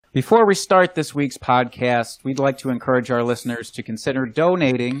Before we start this week's podcast, we'd like to encourage our listeners to consider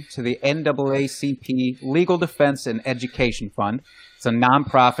donating to the NAACP Legal Defense and Education Fund. It's a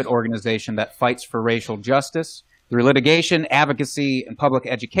nonprofit organization that fights for racial justice. Through litigation, advocacy, and public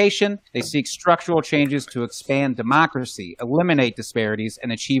education, they seek structural changes to expand democracy, eliminate disparities,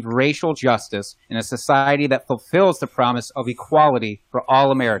 and achieve racial justice in a society that fulfills the promise of equality for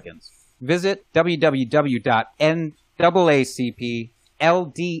all Americans. Visit www.naacpldf.org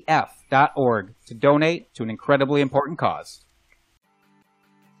to donate to an incredibly important cause.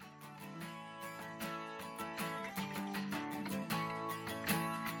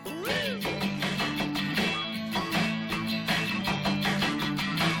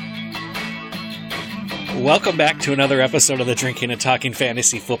 Welcome back to another episode of the Drinking and Talking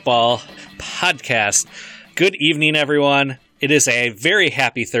Fantasy Football podcast. Good evening, everyone. It is a very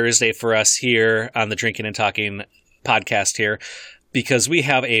happy Thursday for us here on the Drinking and Talking podcast here because we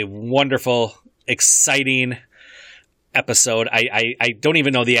have a wonderful, exciting episode. I don't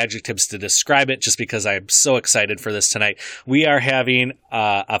even know the adjectives to describe it just because I'm so excited for this tonight. We are having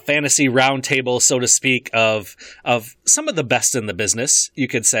a fantasy roundtable, so to speak, of some of the best in the business, you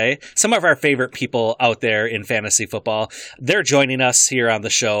could say. Some of our favorite people out there in fantasy football. They're joining us here on the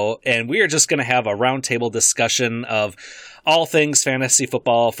show, and we are just going to have a roundtable discussion of all things fantasy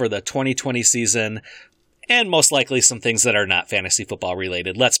football for the 2020 season. And most likely some things that are not fantasy football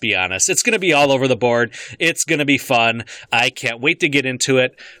related. Let's be honest. It's going to be all over the board. It's going to be fun. I can't wait to get into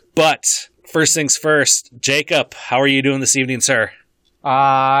it. But first things first, Jacob, how are you doing this evening, sir?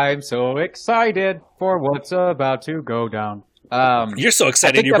 I'm so excited for what's about to go down. You're so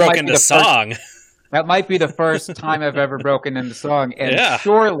excited you broke into song. That might be the first time I've ever broken into song, and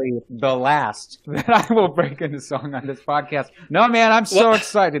surely the last that I will break into song on this podcast. No, man, I'm so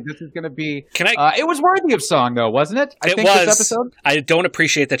excited. This is going to be... it was worthy of song, though, wasn't it? I think this episode? I don't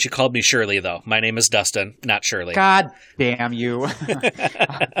appreciate that you called me Shirley, though. My name is Dustin, not Shirley. God damn you. All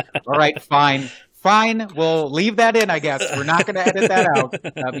right, fine. Fine, we'll leave that in, I guess. We're not going to edit that out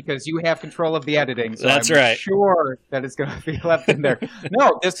because you have control of the editing. So That's I'm right. sure that it's going to be left in there.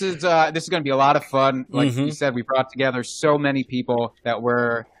 No, this is going to be a lot of fun. Like you said, we brought together so many people that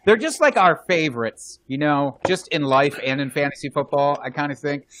they're just like our favorites, you know, just in life and in fantasy football, I kind of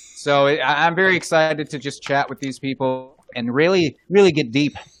think. So I'm very excited to just chat with these people and really, really get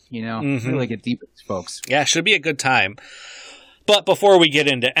deep, you know, really get deep with these folks. Yeah, should be a good time. But before we get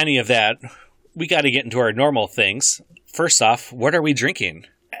into any of that, we got to get into our normal things. First off, what are we drinking?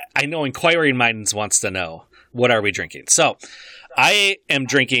 I know inquiring minds wants to know, what are we drinking? So I am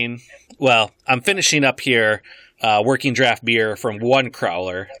drinking, I'm finishing up here working draft beer from One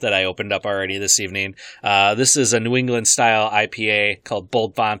Crowler that I opened up already this evening. This is a New England style IPA called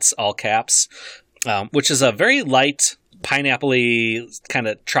Bold Fonts, all caps, which is a very light, pineapple-y kind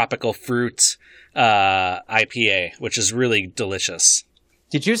of tropical fruit IPA, which is really delicious.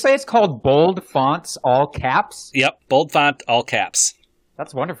 Did you say it's called Bold Fonts, all caps? Yep, Bold Font, all caps.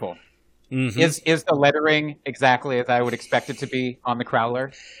 That's wonderful. Is the lettering exactly as I would expect it to be on the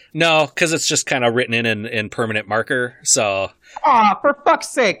Crowler? No, because it's just kind of written in permanent marker, so... Aw, for fuck's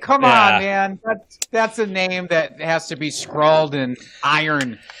sake, come on, man. That's a name that has to be scrawled in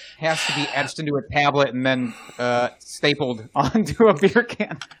iron. Has to be etched into a tablet and then stapled onto a beer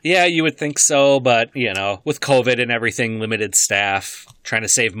can. Yeah, you would think so, but, you know, with COVID and everything, limited staff, trying to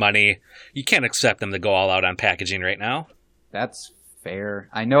save money, you can't expect them to go all out on packaging right now. That's fair.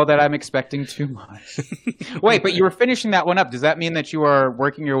 I know that I'm expecting too much. Wait, but you were finishing that one up. Does that mean that you are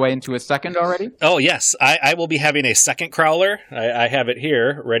working your way into a second already? Oh, yes. I will be having a second Crowler. I have it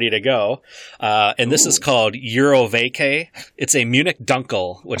here, ready to go. And this is called Eurovake. It's a Munich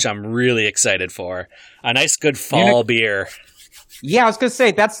Dunkel, which I'm really excited for. A nice, good fall beer. Yeah, I was going to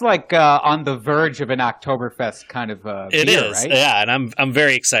say, that's like on the verge of an Oktoberfest kind of beer, it is, right? Yeah, and I'm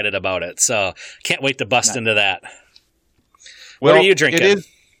very excited about it. So can't wait to bust into that. Well, what are you drinking? It is,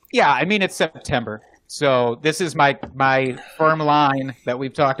 I mean, it's September. So this is my firm line that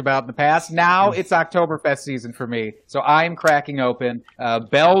we've talked about in the past. Now it's Oktoberfest season for me. So I'm cracking open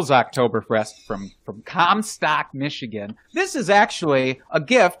Bell's Oktoberfest from Comstock, Michigan. This is actually a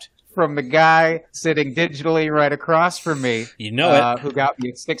gift from the guy sitting digitally right across from me. You know it. Who got me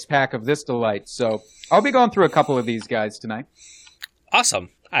a 6-pack of this delight. So I'll be going through a couple of these guys tonight. Awesome.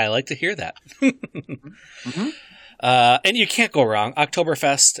 I like to hear that. And you can't go wrong.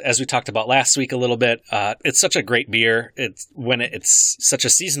 Oktoberfest, as we talked about last week a little bit, it's such a great beer. It's such a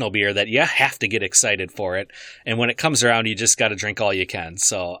seasonal beer that you have to get excited for it. And when it comes around, you just got to drink all you can.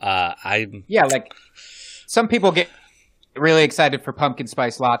 So like some people get Really excited for pumpkin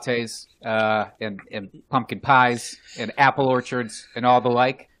spice lattes and pumpkin pies and apple orchards and all the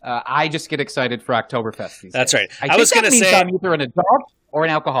like. I just get excited for Oktoberfest these That's days. right. I was going to say I'm either an adult or an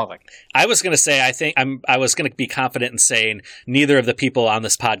alcoholic. I was going to say I was going to be confident in saying neither of the people on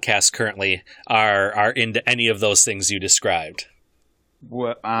this podcast currently are into any of those things you described.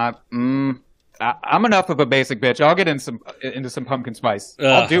 I'm enough of a basic bitch. I'll get into some pumpkin spice.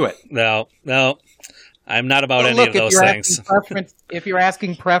 I'll do it. No. I'm not about any of those things. If you're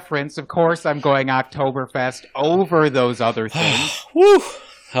asking preference, of course I'm going Oktoberfest over those other things. Woo.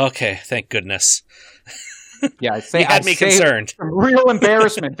 Okay, thank goodness. Yeah, you had me concerned. Some real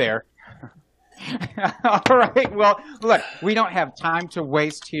embarrassment there. All right. Well, look, we don't have time to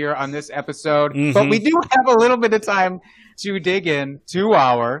waste here on this episode, but we do have a little bit of time to dig in to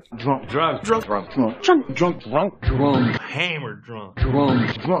our drunk, hammered drunk.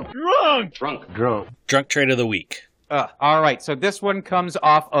 Drunk trade of the week. All right, so this one comes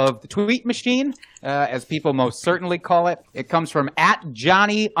off of the tweet machine, as people most certainly call it. It comes from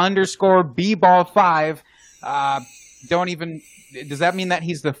 @Johnny_bball5. Does that mean that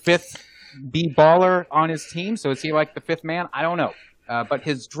he's the fifth B-baller on his team? So is he like the fifth man? I don't know. But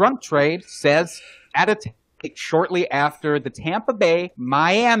his drunk trade says shortly after the Tampa Bay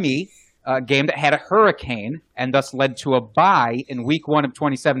Miami game that had a hurricane and thus led to a bye in week 1 of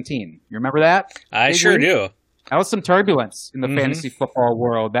 2017. You remember that? I sure do. That was some turbulence in the fantasy football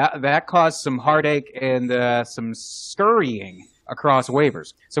world. That caused some heartache and some scurrying across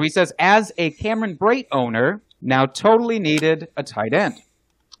waivers. So he says, as a Cameron Brate owner, now totally needed a tight end.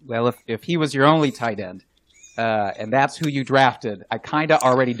 Well, if he was your only tight end, and that's who you drafted, I kind of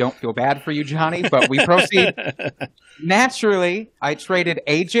already don't feel bad for you, Johnny, but we proceed. Naturally, I traded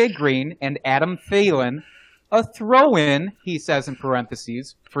A.J. Green and Adam Thielen, a throw-in, he says in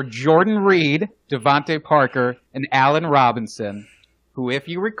parentheses, for Jordan Reed, Devontae Parker, and Allen Robinson, who, if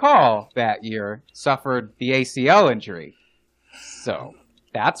you recall, that year suffered the ACL injury. So,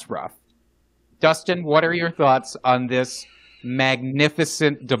 that's rough. Dustin, what are your thoughts on this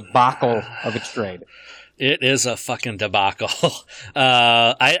magnificent debacle of a trade? It is a fucking debacle.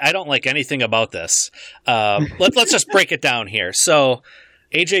 I don't like anything about this. Let's just break it down here. So,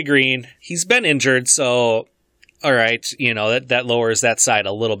 AJ Green, he's been injured, so all right, that lowers that side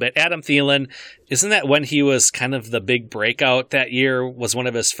a little bit. Adam Thielen, isn't that when he was kind of the big breakout that year? Was one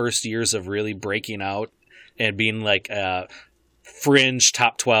of his first years of really breaking out and being like a fringe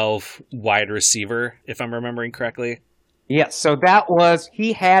top 12 wide receiver, if I'm remembering correctly? Yeah, so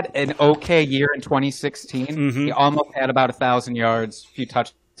he had an okay year in 2016. Mm-hmm. He almost had about 1,000 yards, a few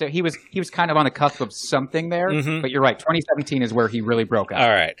touchdowns. So he was kind of on the cusp of something there, but you're right. 2017 is where he really broke out. All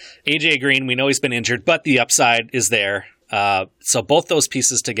right. AJ Green, we know he's been injured, but the upside is there. So both those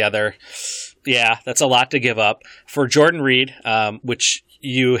pieces together, yeah, that's a lot to give up. For Jordan Reed, which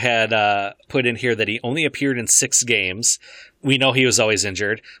you had put in here that he only appeared in 6 games. We know he was always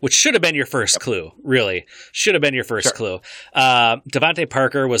injured, which should have been your first clue, really. Should have been your first clue. Devontae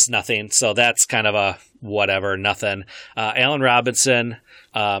Parker was nothing, so that's kind of a whatever, nothing. Allen Robinson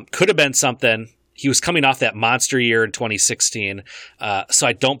could have been something. He was coming off that monster year in 2016, so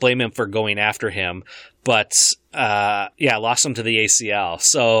I don't blame him for going after him. But, lost him to the ACL.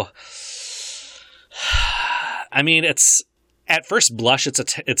 So, I mean, at first blush,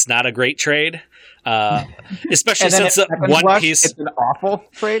 it's not a great trade. Especially since the one piece, it's an awful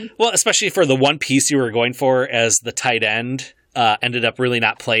trade. Well, especially for the one piece you were going for as the tight end, ended up really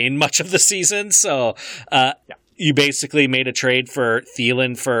not playing much of the season. So, you basically made a trade for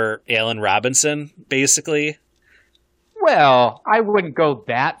Thielen for Allen Robinson, basically. Well, I wouldn't go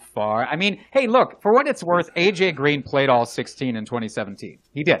that far. I mean, hey, look, for what it's worth, AJ Green played all 16 in 2017.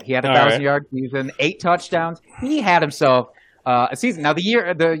 He did. He had 1,000-yard season, 8 touchdowns. He had himself a season. Now, the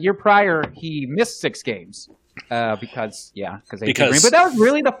year prior, he missed 6 games because AJ Green. But that was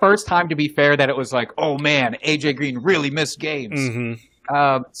really the first time, to be fair, that it was like, oh man, AJ Green really missed games.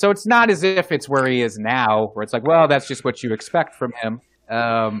 Mm-hmm. So it's not as if it's where he is now, where it's like, well, that's just what you expect from him.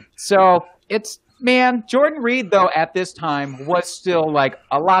 Jordan Reed, though, at this time was still like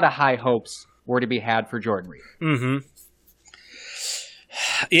a lot of high hopes were to be had for Jordan Reed. Mm-hmm.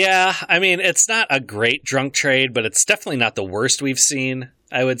 Yeah, I mean, it's not a great drunk trade, but it's definitely not the worst we've seen,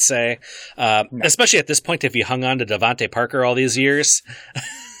 I would say. Especially at this point, if you hung on to Devontae Parker all these years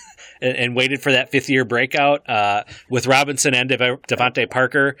and waited for that 5th-year breakout. With Robinson and Devontae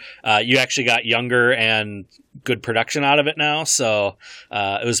Parker, you actually got younger and good production out of it now. So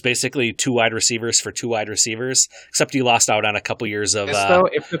it was basically 2 wide receivers for 2 wide receivers, except you lost out on a couple years of... So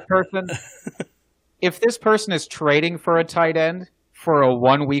if this person is trading for a tight end for a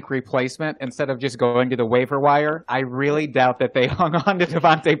 1 week replacement instead of just going to the waiver wire, I really doubt that they hung on to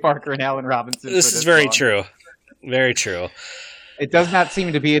Devontae Parker and Allen Robinson. This is very true. Very true. It does not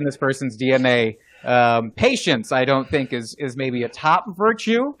seem to be in this person's DNA. Patience, I don't think, is maybe a top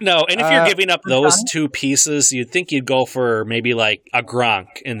virtue. No, and if you're giving up those two pieces, you'd think you'd go for maybe like a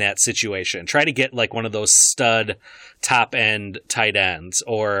Gronk in that situation. Try to get like one of those stud top end tight ends,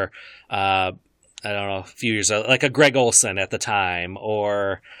 or I don't know, a few years like a Greg Olsen at the time,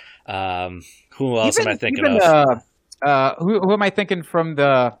 or who else am I thinking of? Who am I thinking from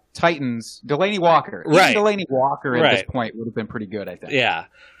the Titans? Delaney Walker. Right. Even Delaney Walker at this point would have been pretty good, I think. Yeah.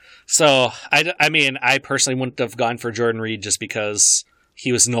 So, I mean, I personally wouldn't have gone for Jordan Reed just because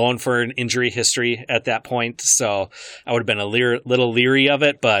he was known for an injury history at that point. So I would have been a little leery of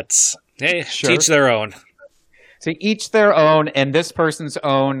it, but hey, sure. Each their own. So each their own, and this person's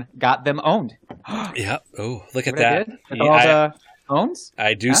own got them owned. Yeah. Oh, look at what that. With all the owns?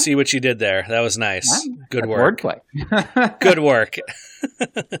 I do see what you did there. That was nice. Good work. Wordplay. Good work.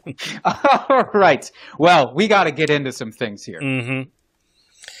 All right. Well, we got to get into some things here. Mm-hmm.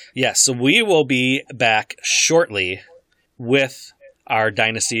 Yes, so we will be back shortly with our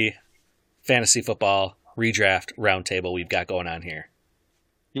Dynasty Fantasy Football Redraft Roundtable we've got going on here.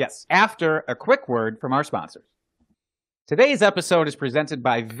 Yes, after a quick word from our sponsors. Today's episode is presented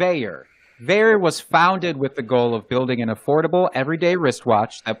by Veyor. Veyor was founded with the goal of building an affordable, everyday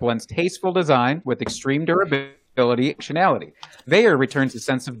wristwatch that blends tasteful design with extreme durability and functionality. Veyor returns a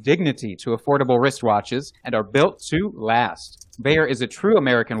sense of dignity to affordable wristwatches and are built to last. Veyor is a true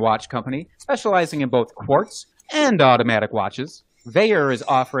American watch company specializing in both quartz and automatic watches. Veyor is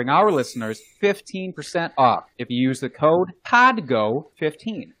offering our listeners 15% off if you use the code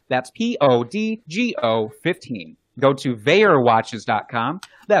PODGO15. That's PODGO 15. Go to VeyorWatches.com.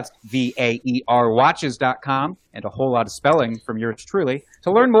 That's VAER Watches.com, and a whole lot of spelling from yours truly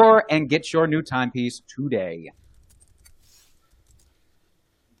to learn more and get your new timepiece today.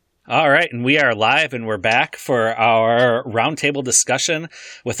 All right, and we are live, and we're back for our roundtable discussion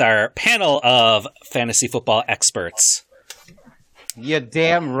with our panel of fantasy football experts. You're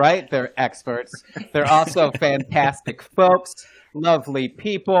damn right they're experts. They're also fantastic folks, lovely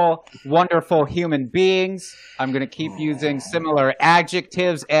people, wonderful human beings. I'm going to keep using similar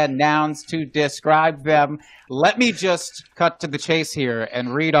adjectives and nouns to describe them. Let me just cut to the chase here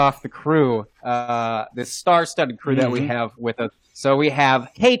and read off the crew, this star-studded crew that we have with us. So we have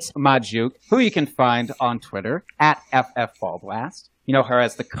Kate Majuk, who you can find on Twitter at FFBallBlast. You know her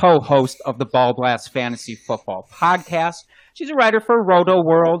as the co-host of the Ball Blast Fantasy Football podcast. She's a writer for Roto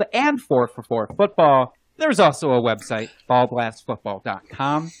World and 4for4 Football. There's also a website,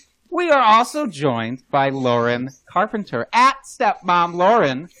 ballblastfootball.com. We are also joined by Lauren Carpenter at Stepmom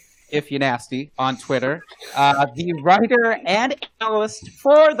Lauren, if you nasty, on Twitter. The writer and analyst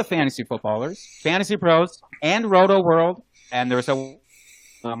for the Fantasy Footballers, Fantasy Pros, and Roto World. And there's a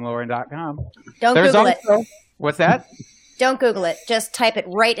Lauren.com. Don't Google it. What's that? Don't Google it. Just type it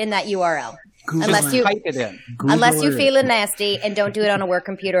right in that URL. Unless you type it in. Unless you feeling nasty, and don't do it on a work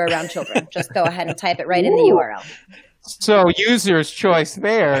computer around children. Just go ahead and type it right in the URL. So, user's choice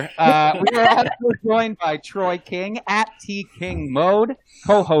there. We are also joined by Troy King at TKingMode,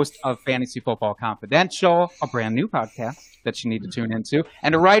 co-host of Fantasy Football Confidential, a brand new podcast that you need to tune into,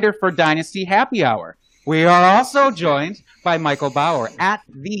 and a writer for Dynasty Happy Hour. We are also joined by Michael Bauer at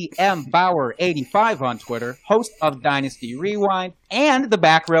the MBauer85 on Twitter, host of Dynasty Rewind and the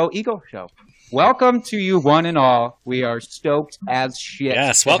Back Row Eagle Show. Welcome to you one and all. We are stoked as shit.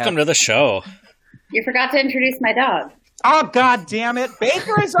 Yes, welcome to the show. You forgot to introduce my dog. Oh, God damn it.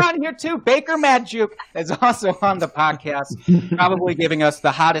 Baker is on here, too. Baker Majuk is also on the podcast, probably giving us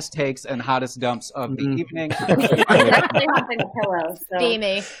the hottest takes and hottest dumps of the evening. I'm actually humping a pillow, so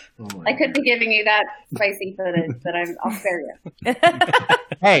Steamy. I could be giving you that spicy footage, but I'll spare you.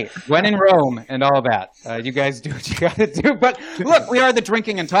 Hey, when in Rome and all that, you guys do what you got to do. But look, we are the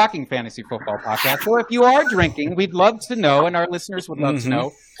Drinking and Talking Fantasy Football Podcast. So if you are drinking, we'd love to know, and our listeners would love to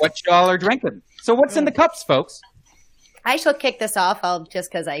know, what y'all are drinking. So what's in the cups, folks? I shall kick this off,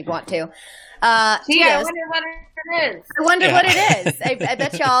 just because I want to. I wonder what it is. I wonder what it is. I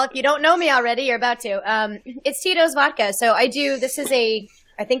bet y'all, if you don't know me already, you're about to. It's Tito's vodka. So I think this is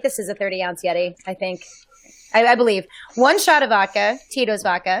a 30-ounce Yeti, I believe. One shot of vodka, Tito's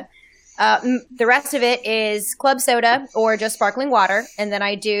vodka. The rest of it is club soda or just sparkling water. And then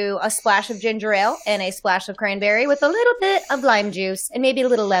I do a splash of ginger ale and a splash of cranberry with a little bit of lime juice and maybe a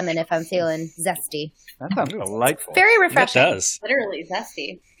little lemon if I'm feeling zesty. That sounds delightful. Very refreshing. It does. Literally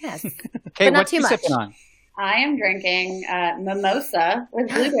zesty. Yes. Okay, but not what's too you much. sipping on? I am drinking mimosa with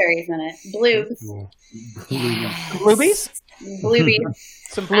blueberries in it. Blues. Bluebies? Blueberry.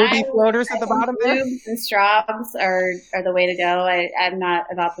 Some blueberry floaters at the bottom there. Blues and straws are the way to go. I'm not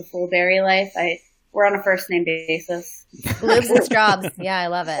about the full berry life. We're on a first name basis. Bloobs and straws. Yeah, I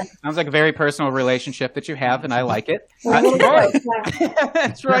love it. Sounds like a very personal relationship that you have, and I like it. Troy.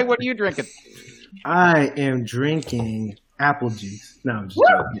 Troy, what are you drinking? I am drinking apple juice. No, I'm just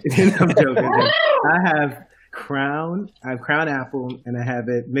joking. I'm joking. I have Crown Apple, and I have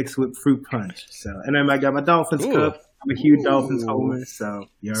it mixed with fruit punch. So, and then I got my Dolphins cup. I'm a huge Dolphins homer, so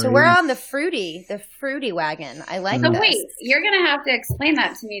we're on the fruity wagon. I like So this. wait, you're gonna have to explain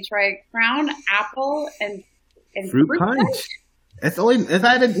that to me, Troy. Crown Apple and fruit punch. It's only if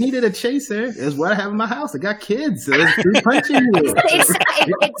I needed a chaser, is what I have in my house. I got kids, so it's fruit punch in here.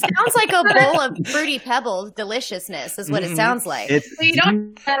 It sounds like a bowl of fruity pebbles deliciousness is what it sounds like. So you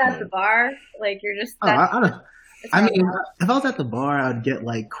don't do that at the bar? Like you're just I mean, if I was at the bar, I'd get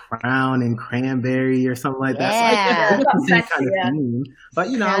like Crown and cranberry or something like that. Yeah. So I get the same kind of theme, but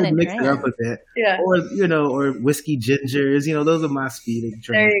I would mix it up a bit. Yeah. Or whiskey gingers. Those are my speed drinks.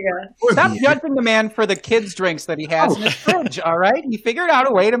 There you go. Stop judging the man for the kids' drinks that he has in his fridge. All right, he figured out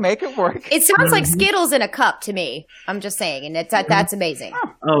a way to make it work. It sounds like Skittles in a cup to me. I'm just saying, and that's amazing.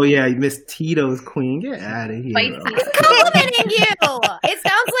 Oh yeah, Miss Tito's queen. Get out of here. I'm complimenting you. It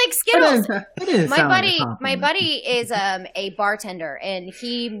sounds like Skittles. It didn't sound like a My compliment. buddy is a bartender, and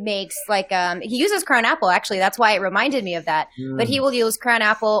he makes he uses Crown Apple. Actually, that's why it reminded me of that. But he will use Crown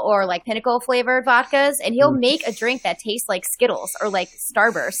Apple or like Pinnacle flavored vodkas, and he'll make a drink that tastes like Skittles or like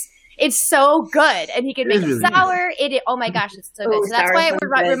Starburst. It's so good, and he can make it really sour. Oh my gosh, it's so good. So that's why it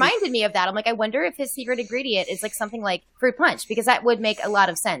Starburst. reminded me of that. I'm like, I wonder if his secret ingredient is like something like fruit punch, because that would make a lot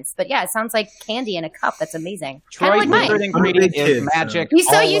of sense. But yeah, it sounds like candy in a cup. That's amazing. Kind of Troy's like secret mine. ingredient I'm a big is kid, magic. He's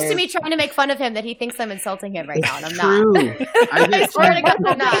so always. used to me trying to make fun of him that he thinks I'm insulting him right now, and I'm True. not. I I just swear to God,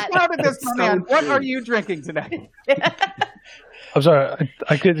 I'm not. How did this So man? What true. are you drinking today? I'm sorry.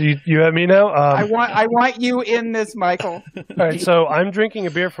 I could. You have me now. I want you in this, Michael. All right. So I'm drinking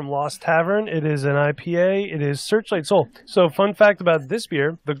a beer from Lost Tavern. It is an IPA. It is Searchlight Soul. So fun fact about this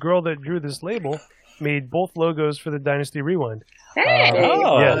beer: the girl that drew this label made both logos for the Dynasty Rewind. Hey.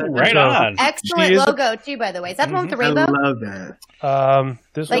 Right so- on. Excellent She is a- logo too, by the way. Is that the one with the I rainbow? love that.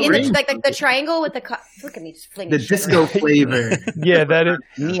 This Like one, in the, like the triangle with the look at me just flinging The sugar. disco flavor. yeah, that is.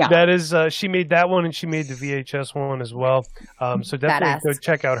 Neon. That is. She made that one, and she made the VHS one as well. So definitely Badass. go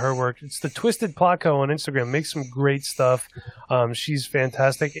check out her work. It's the Twisted Placo on Instagram. Makes some great stuff. She's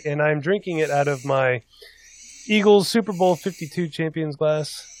fantastic, and I'm drinking it out of my Eagles Super Bowl 52 champions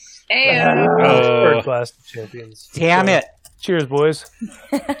glass. Hey. Third glass of champions. Damn So, it! Cheers, boys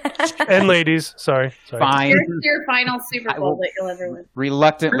and ladies. Sorry. Fine. Here's your final Super I Bowl will- that you'll ever win.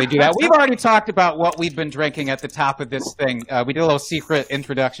 Reluctantly do that. We've already talked about what we've been drinking at the top of this thing. We did a little secret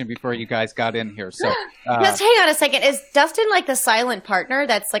introduction before you guys got in here. So Just hang on a second. Is Dustin like the silent partner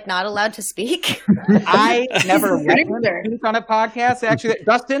that's like not allowed to speak? I never let him Producer. speak on a podcast. Actually,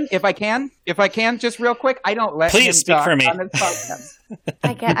 Dustin, if I can, just real quick, I don't let Please him speak talk for me. on this podcast.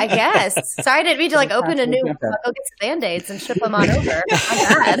 I guess. Sorry, I didn't mean to like open a new. I'll go get some Band-Aids and ship them on over.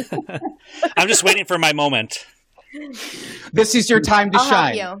 My bad. I'm just waiting for my moment. This is your time to I'll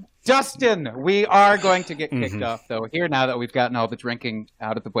shine. help you. Dustin, we are going to get kicked off, though, here now that we've gotten all the drinking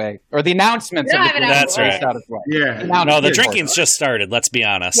out of the way. Or the announcements We of don't the have it out of drinking the way. out of the way. Yeah. Now- No, the Here's- drinking's just started. Let's be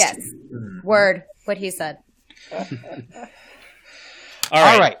honest. Yes. Word. What he said.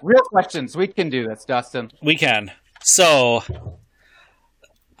 All right, real questions. We can do this, Dustin. We can. So,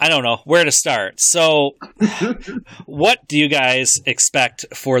 I don't know where to start. So, what do you guys expect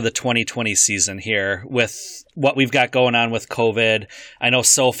for the 2020 season here with what we've got going on with COVID? I know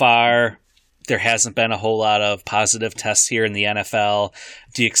so far there hasn't been a whole lot of positive tests here in the NFL.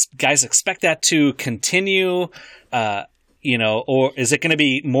 Do you guys expect that to continue? Or is it going to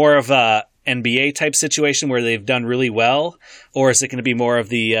be more of a NBA type situation where they've done really well, or is it going to be more of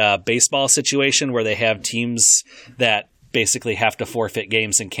the baseball situation where they have teams that basically have to forfeit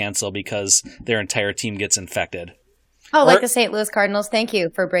games and cancel because their entire team gets infected? Oh, like the St. Louis Cardinals. Thank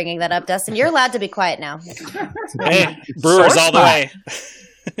you for bringing that up, Dustin. You're allowed to be quiet now. Hey, Brewers all the way.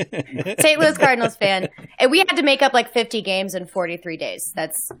 St. Louis Cardinals fan. And we had to make up like 50 games in 43 days.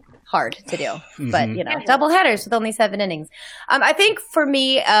 That's hard to do. But, double headers with only 7 innings. I think for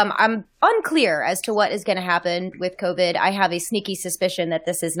me, I'm unclear as to what is going to happen with COVID. I have a sneaky suspicion that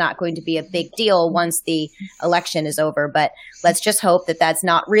this is not going to be a big deal once the election is over. But let's just hope that that's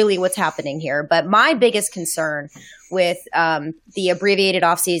not really what's happening here. But my biggest concern with the abbreviated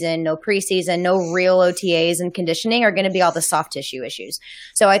offseason, no preseason, no real OTAs and conditioning are going to be all the soft tissue issues.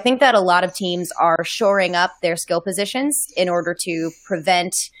 So I think that a lot of teams are shoring up their skill positions in order to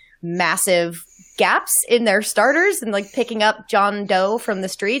prevent massive gaps in their starters and like picking up John Doe from the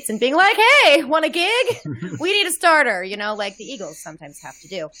streets and being like, hey, want a gig? We need a starter, like the Eagles sometimes have to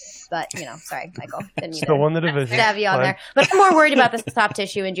do. But, sorry, Michael. Didn't mean Still won the division. stab you on there. But I'm more worried about the soft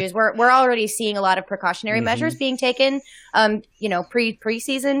tissue injuries. We're already seeing a lot of precautionary measures being taken,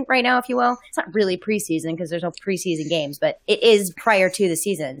 preseason right now, if you will. It's not really preseason because there's no preseason games, but it is prior to the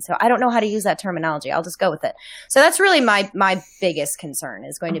season. So I don't know how to use that terminology. I'll just go with it. So that's really my biggest concern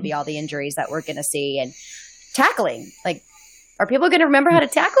is going to be all the injuries that we're going to see and tackling. Like, are people going to remember how to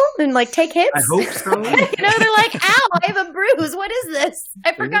tackle and like take hits? I hope so. They're like, ow, I have a bruise. What is this?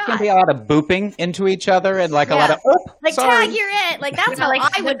 I forgot. There's going to be a lot of booping into each other and like a lot of, like, sorry. tag, you're it. Like, that's how like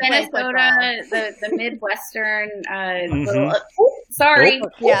I would play Minnesota, the Midwestern, little, sorry.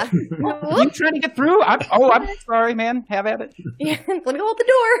 Yeah. You trying to get through? I'm sorry, man. Have at it. Yeah, let me hold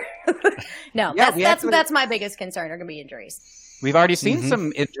the door. No, Yeah, that's my biggest concern are going to be injuries. We've already seen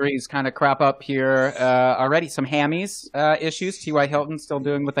some injuries kind of crop up here already. Some hammies issues. T.Y. Hilton still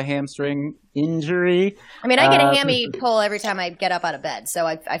dealing with a hamstring injury. I mean, I get a hammy pull every time I get up out of bed, so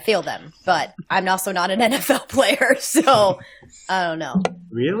I feel them. But I'm also not an NFL player, so I don't know.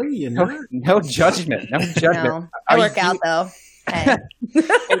 Really? You're not? No judgment. No judgment. No, I work out, though. Hey.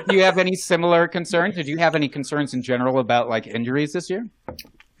 Do you have any similar concerns? Did you have any concerns in general about like injuries this year?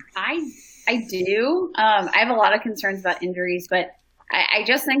 I do. I have a lot of concerns about injuries, but I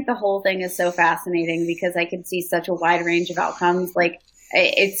just think the whole thing is so fascinating because I can see such a wide range of outcomes. Like,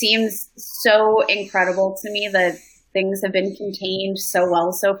 it seems so incredible to me that things have been contained so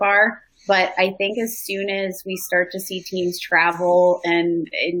well so far. But I think as soon as we start to see teams travel and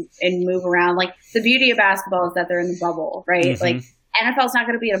move around, like the beauty of basketball is that they're in the bubble, right? Like NFL's not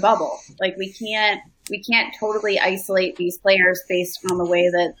going to be in a bubble. Like we can't totally isolate these players based on the way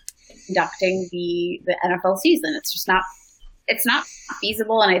that conducting the NFL season. It's just not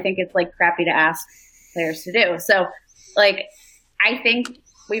feasible. And I think it's like crappy to ask players to do. So like, I think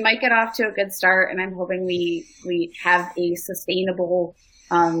we might get off to a good start and I'm hoping we have a sustainable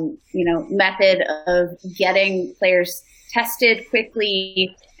method of getting players tested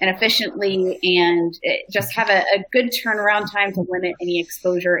quickly and efficiently and just have a good turnaround time to limit any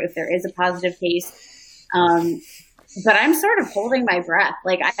exposure if there is a positive case. But I'm sort of holding my breath.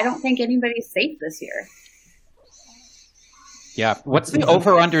 Like, I don't think anybody's safe this year. Yeah. What's the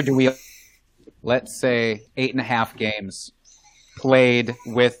over-under? Do we, let's say, 8.5 games played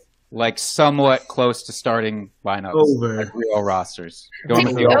with like somewhat close to starting lineups, Over. like real rosters. Going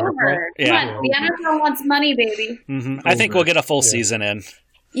with the over. Over. Yeah. Come on, the NFL wants money, baby. I think we'll get a full season in.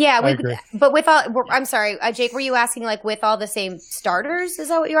 Yeah, I agree. but with all, I'm sorry, Jake, were you asking like with all the same starters? Is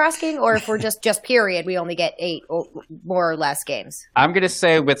that what you're asking? Or if we're just period, we only get 8 or more or less games? I'm going to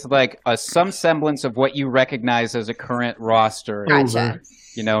say with like some semblance of what you recognize as a current roster. Gotcha.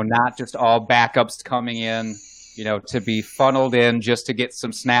 Not just all backups coming in, to be funneled in just to get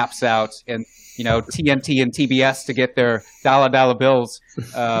some snaps out and, TNT and TBS to get their dollar bills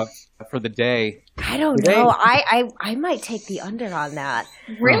for the day. I don't know. I might take the under on that.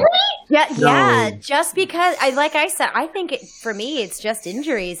 Really? Yeah, No. yeah. Just because like I said, I think for me it's just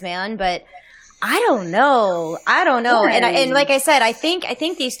injuries, man. But I don't know. Right. And like I said, I think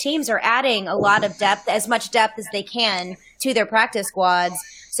these teams are adding a lot of depth, as much depth as they can to their practice squads,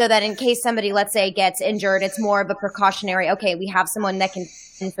 so that in case somebody, let's say, gets injured, it's more of a precautionary. Okay, we have someone that can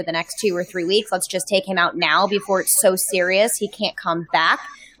for the next 2 or 3 weeks. Let's just take him out now before it's so serious he can't come back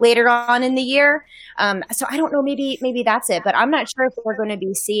later on in the year. So I don't know, maybe that's it, but I'm not sure if we're going to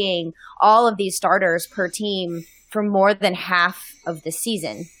be seeing all of these starters per team for more than half of the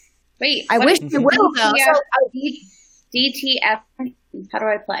season. Wait, I wish we will, though. DTF, how do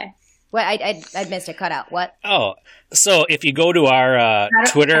I play? Well, I missed a cutout. What? Oh, so if you go to our How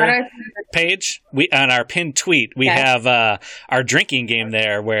do Twitter I page, on our pinned tweet, we have our drinking game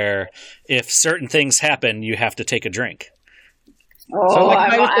there where if certain things happen, you have to take a drink. Oh, So,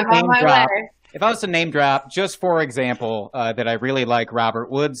 like, I'm on my way. If I was to name drop, just for example, that I really like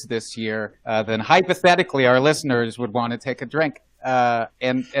Robert Woods this year, then hypothetically our listeners would want to take a drink.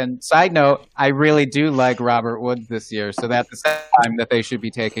 And side note, I really do like Robert Woods this year, so that's the time that they should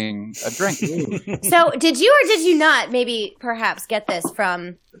be taking a drink. So did you or did you not maybe perhaps get this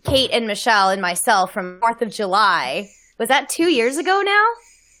from Kate and Michelle and myself from 4th of July? Was that 2 years ago now?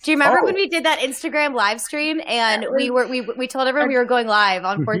 Do you remember when we did that Instagram live stream and we told everyone we were going live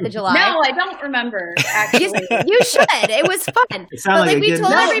on 4th of July? No, I don't remember. Actually, you should. It was fun. It sounded like we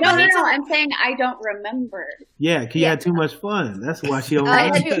told everybody. No. I'm saying I don't remember. Yeah, you had too much fun. That's why she don't.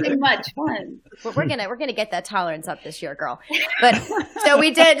 I had too much fun. Well, we're gonna get that tolerance up this year, girl. But so we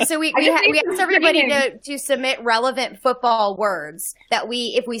did. So we asked everybody to submit relevant football words that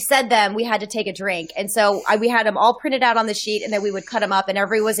if we said them, we had to take a drink. And so we had them all printed out on the sheet, and then we would cut them up. And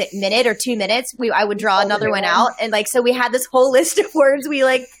every was it minute or 2 minutes, I would draw another one out, and so we had this whole list of words we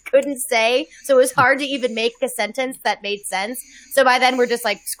couldn't say, so it was hard to even make a sentence that made sense. So by then we're just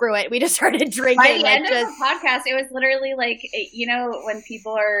like, screw it, we just started drinking. By the end of the podcast, it was literally when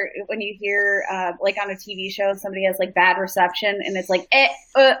you hear on a TV show somebody has bad reception and it's like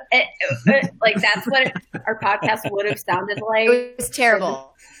that's what our podcast would have sounded like. It was terrible.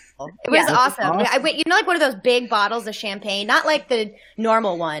 It was awesome. One of those big bottles of champagne, not like the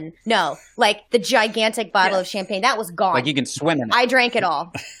normal one. No, the gigantic bottle of champagne. That was gone. Like you can swim in it. I drank it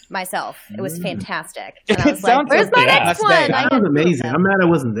all myself. It was fantastic. And I was like, where's my next one? That was amazing. I'm mad I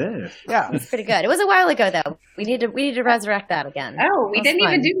wasn't there. Yeah. It was pretty good. It was a while ago, though. We need to resurrect that again. Oh, we didn't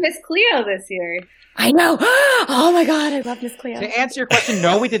even do Miss Cleo this year. I know. Oh my God, I love Miss Cleo. To answer your question,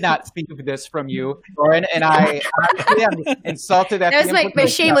 no, we did not speak of this from you, Lauren, and I honestly am insulted at that was my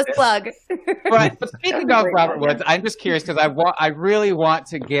shameless plug. But speaking of Robert Woods, I'm just curious because I really want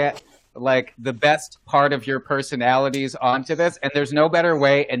to get the best part of your personalities onto this, and there's no better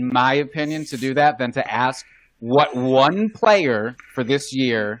way, in my opinion, to do that than to ask what one player for this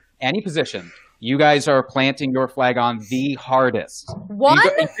year, any position, you guys are planting your flag on the hardest. One?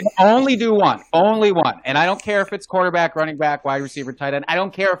 You can only do one. Only one. And I don't care if it's quarterback, running back, wide receiver, tight end. I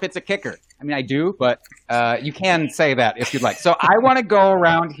don't care if it's a kicker. I mean, I do, but you can say that if you'd like. So I want to go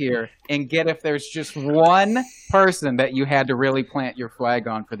around here and get if there's just one person that you had to really plant your flag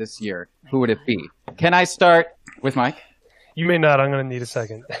on for this year. Who would it be? Can I start with Mike? You may not. I'm going to need a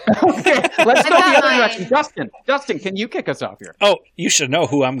second. Okay, let's go the other direction. Justin, can you kick us off here? Oh, you should know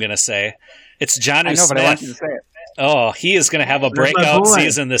who I'm going to say. It's Jonnu Smith. But I want you to say it. Oh, he is going to have a breakout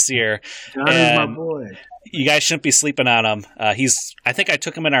season this year. Jonnu's my boy. You guys shouldn't be sleeping on him. I think I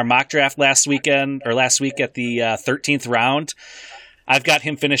took him in our mock draft last week at the 13th round. I've got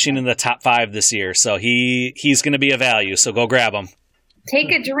him finishing in the top 5 this year, so he's going to be a value. So go grab him.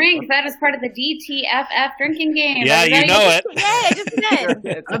 Take a drink. That is part of the DTFF drinking game. Yeah, you know it. Yeah, I just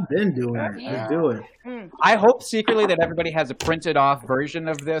did. I've been doing it. Let's do it. I hope secretly that everybody has a printed off version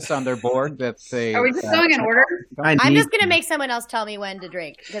of this on their board. Are we just going in order? I'm just going to make someone else tell me when to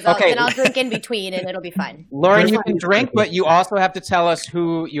drink because then I'll drink in between and it'll be fine. Lauren, you can drink, but you also have to tell us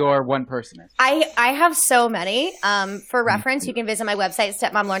who your one person is. I have so many. For reference, you can visit my website,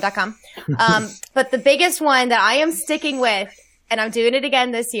 stepmomlauren.com. But the biggest one that I am sticking with, and I'm doing it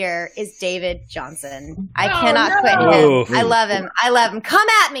again this year, is David Johnson. I cannot quit him. I love him. Come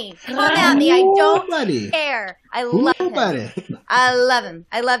at me. Come at me. I don't care. I love him. I love him.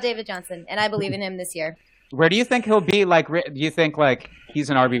 I love David Johnson, and I believe in him this year. Where do you think he'll be? Do you think he's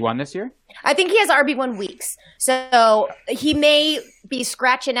an RB1 this year? I think he has RB1 weeks. So he may be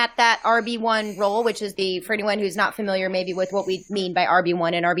scratching at that RB1 role, which is for anyone who's not familiar maybe with what we mean by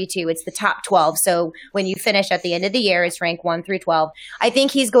RB1 and RB2, it's the top 12. So when you finish at the end of the year, it's rank 1 through 12. I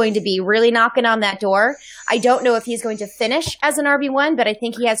think he's going to be really knocking on that door. I don't know if he's going to finish as an RB1, but I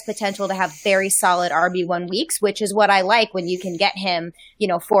think he has potential to have very solid RB1 weeks, which is what I like when you can get him,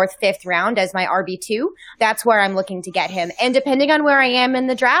 4th, 5th round as my RB2. That's where I'm looking to get him. And depending on where I am in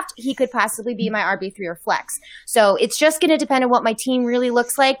the draft, he could possibly be my RB3 or flex. So it's just going to depend on what my team really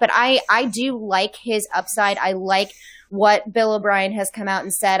looks like. But I do like his upside. I like what Bill O'Brien has come out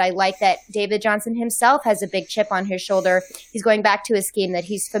and said. I like that David Johnson himself has a big chip on his shoulder. He's going back to a scheme that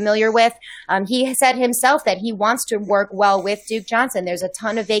he's familiar with. He said himself that he wants to work well with Duke Johnson. There's a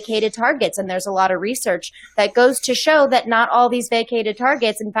ton of vacated targets, and there's a lot of research that goes to show that not all these vacated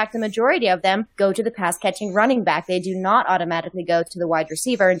targets, in fact, the majority of them, go to the pass-catching running back. They do not automatically go to the wide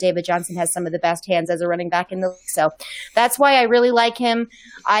receiver, and David Johnson has some of the best hands as a running back in the league. So that's why I really like him.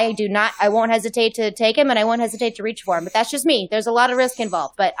 I won't hesitate to take him, and I won't hesitate to reach for him. But that's just me. There's a lot of risk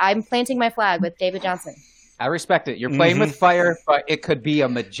involved, but I'm planting my flag with David Johnson. I respect it. You're playing with fire, but it could be a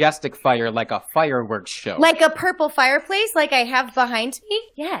majestic fire, like a fireworks show. Like a purple fireplace, like I have behind me?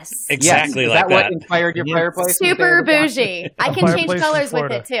 Yes. Exactly yes. like that. Is that what inspired your fireplace? Super bougie. I can change colors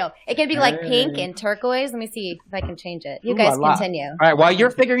with it, too. It can be like pink and turquoise. Let me see if I can change it. You guys continue. All right, while you're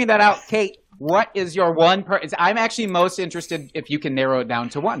figuring that out, Kate, what is your one I'm actually most interested if you can narrow it down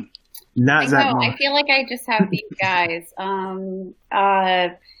to one. I feel like I just have these guys.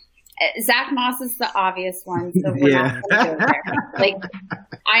 Zach Moss is the obvious one, so we're not going to go there. Like,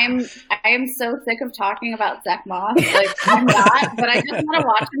 I am so sick of talking about Zach Moss. Like, I'm not, but I just want to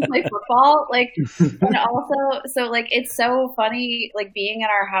watch him play football. Like, and also, so like, it's so funny, like being in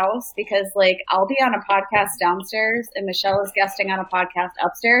our house because like I'll be on a podcast downstairs and Michelle is guesting on a podcast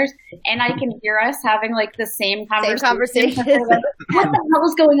upstairs, and I can hear us having like the same conversation. Like, what the hell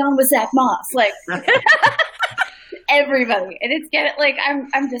is going on with Zach Moss? Like. Everybody, and it's getting like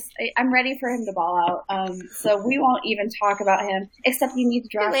I'm ready for him to ball out. So we won't even talk about him, except you need to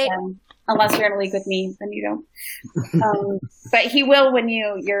draft him unless you're in a league with me, then you don't. But he will win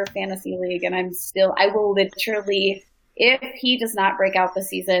you your fantasy league, and I will literally, if he does not break out this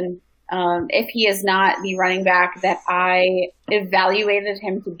season, if he is not the running back that I evaluated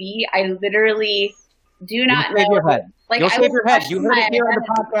him to be, I literally do not know. Like, you'll shave your head. You heard it here on the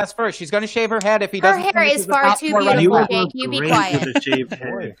podcast first. She's going to shave her head if he doesn't. Her hair is far too beautiful, Jake. You be quiet.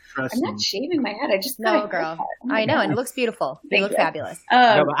 I'm not shaving my head. I just girl. I know, and it looks beautiful. You look fabulous.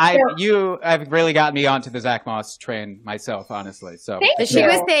 No, but I've really got me onto the Zach Moss train myself, honestly. So she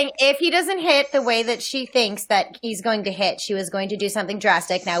was saying if he doesn't hit the way that she thinks that he's going to hit, she was going to do something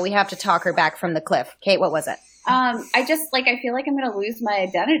drastic. Now we have to talk her back from the cliff. Kate, what was it? I feel like I'm going to lose my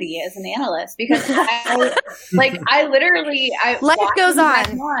identity as an analyst because I literally life goes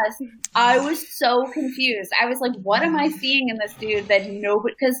on. I was so confused. I was like, what am I seeing in this dude that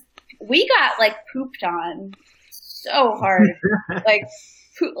nobody, because we got like pooped on so hard,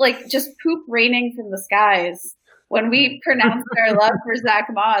 just poop raining from the skies when we pronounced our love for Zach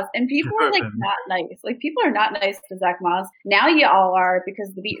Moss, and people were like not nice. Like people are not nice to Zach Moss. Now you all are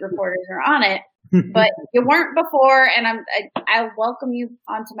because the beat reporters are on it. But you weren't before, and I welcome you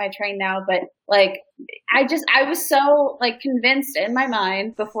onto my train now. But like, I was so like convinced in my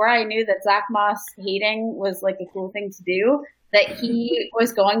mind before I knew that Zach Moss hating was like a cool thing to do that he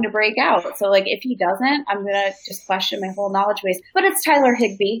was going to break out. So like, if he doesn't, I'm gonna just question my whole knowledge base. But it's Tyler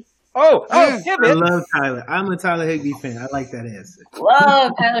Higbee. I love Tyler. I'm a Tyler Higbee fan. I like that answer.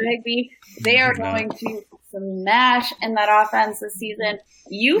 Love Tyler Higbee. They are going to smash in that offense this season.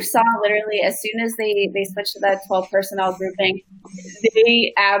 You saw literally as soon as they switched to that 12 personnel grouping,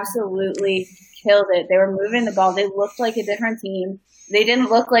 they absolutely killed it. They were moving the ball. They looked like a different team. They didn't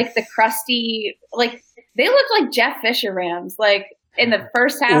look like the crusty, like they looked like Jeff Fisher Rams. Like in the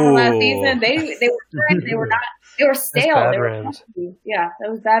first half of last season, they were stale. Bad they were Rams. Yeah, that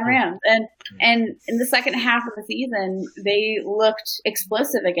was bad Rams. And in the second half of the season, they looked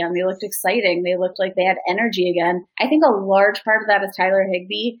explosive again. They looked exciting. They looked like they had energy again. I think a large part of that is Tyler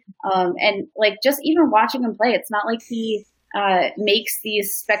Higbee. And like just even watching him play, it's not like he makes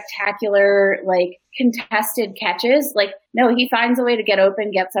these spectacular, like contested catches. Like, no, he finds a way to get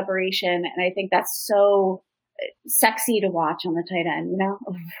open, get separation. And I think that's so sexy to watch on the tight end, you know?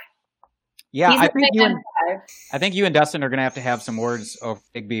 Yeah, I think you and Dustin are going to have some words of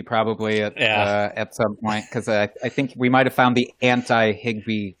Higbee probably at some point because I think we might have found the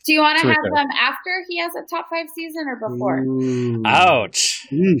anti-Higbee. Do you want to have them after he has a top 5 season or before? Ooh. Ouch.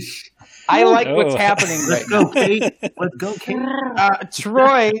 Yeesh. I like what's happening right now. Let's go, Kate.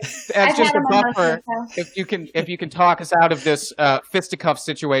 Troy, as just a buffer, if you can talk us out of this fisticuff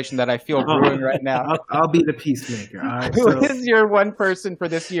situation that I feel brewing right now. I'll be the peacemaker. All right, Who is your one person for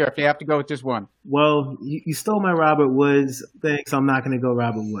this year? If you have to go with just one. Well, you stole my Robert Woods thing, so I'm not going to go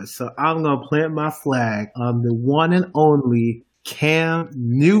Robert Woods. So I'm going to plant my flag on the one and only Cam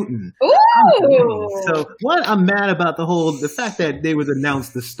Newton. Ooh! So one, I'm mad about the fact that they was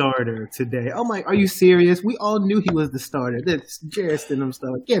announced the starter today. I'm like, are you serious? We all knew he was the starter. That's Jarrett Stidham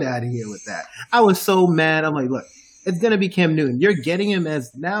stuff. Get out of here with that. I was so mad. I'm like, look, it's going to be Cam Newton. You're getting him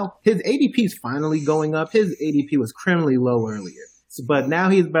as now his ADP is finally going up. His ADP was criminally low earlier. But now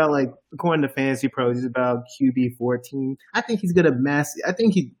he's about, like, according to Fantasy Pros, he's about QB 14. I think he's going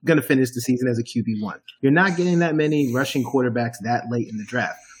to finish the season as a QB 1. You're not getting that many rushing quarterbacks that late in the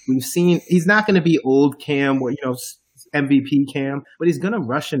draft. We've seen he's not going to be old Cam or, MVP Cam, but he's going to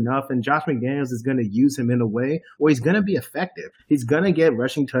rush enough, and Josh McDaniels is going to use him in a way where he's going to be effective. He's going to get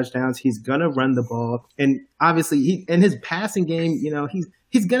rushing touchdowns. He's going to run the ball. And obviously, in his passing game,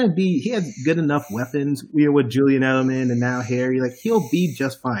 he has good enough weapons. We are with Julian Edelman and now Harry. Like, he'll be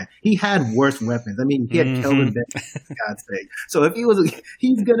just fine. He had worse weapons. I mean, he had Kelvin Benjamin, for God's sake. So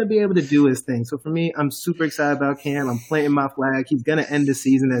he's going to be able to do his thing. So for me, I'm super excited about Cam. I'm planting my flag. He's going to end the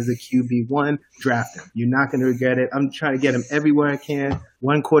season as a QB1. Draft him. You're not going to regret it. I'm trying to get him everywhere I can.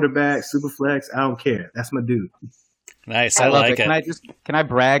 One quarterback, super flex. I don't care. That's my dude. Nice. I like it. Can I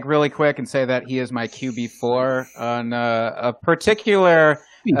brag really quick and say that he is my QB4 on a particular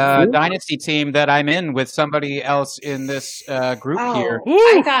dynasty team that I'm in with somebody else in this group here.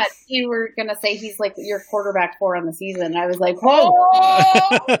 I thought you were going to say he's like your quarterback 4 on the season. I was like, whoa!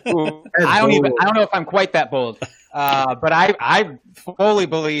 I don't know if I'm quite that bold. But I fully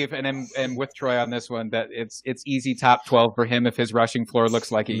believe and am with Troy on this one that it's easy top 12 for him if his rushing floor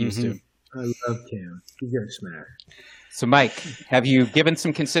looks like it used to. I love Cam. He's gonna smash. So, Mike, have you given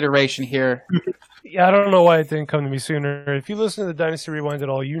some consideration here? Yeah, I don't know why it didn't come to me sooner. If you listen to the Dynasty Rewind at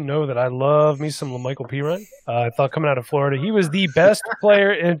all, you know that I love me some LaMichael Pirine. I thought coming out of Florida, he was the best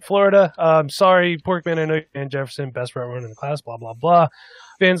player in Florida. Sorry, Porkman, I know you're Jefferson, best route runner in the class, blah, blah, blah.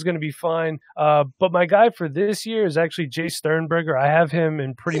 Van's going to be fine. But my guy for this year is actually Jay Sternberger. I have him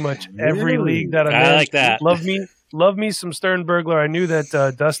in pretty much every league that I'm in. I like that. Love me some Sternbergler. I knew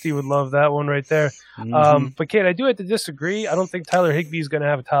that Dusty would love that one right there. But, Kate, I do have to disagree. I don't think Tyler Higbee is going to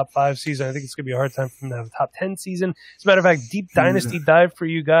have a top 5 season. I think it's going to be a hard time for him to have a top 10 season. As a matter of fact, deep dynasty dive for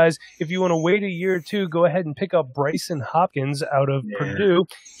you guys. If you want to wait a year or two, go ahead and pick up Bryson Hopkins out of Purdue.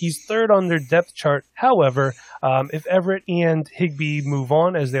 He's 3rd on their depth chart. However, if Everett and Higbee move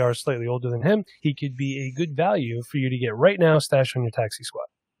on, as they are slightly older than him, he could be a good value for you to get right now stashed on your taxi squad.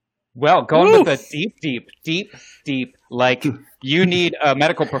 Well, going with the deep, like you need a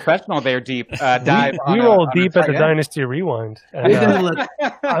medical professional there, deep dive. We roll deep at the Dynasty Rewind. And,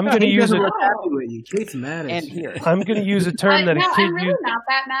 I'm going to use it. Kate's mad at you. I'm going to use a term that a kid I'm really not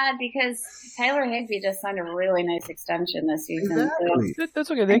that mad because Tyler Higbee just signed a really nice extension this season. Exactly. So.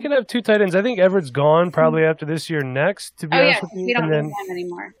 That's okay. They can have 2 tight ends. I think Everett's gone probably after this year next, to be honest with you. We don't and need him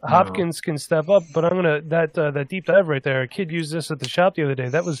anymore. Hopkins can step up, but I'm going to, that deep dive right there, a kid used this at the shop the other day.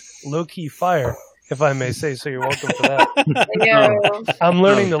 That was low-key fire, if I may say, so you're welcome for that. I'm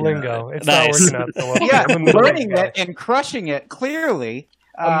learning the lingo. It's not working out so well. Yeah, I'm learning it and crushing it, clearly.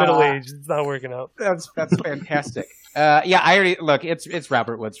 I'm middle-aged. It's not working out. That's fantastic. I already look. It's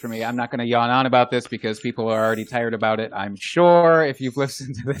Robert Woods for me. I'm not going to yawn on about this because people are already tired about it. I'm sure if you've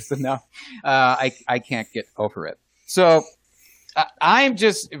listened to this enough, I can't get over it. So I'm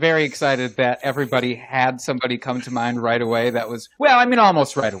just very excited that everybody had somebody come to mind right away. That was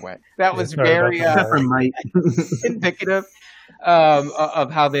almost right away. That was very indicative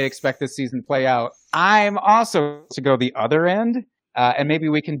of how they expect this season to play out. I'm also to go the other end. And maybe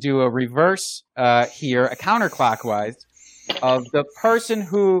we can do a reverse here, a counterclockwise, of the person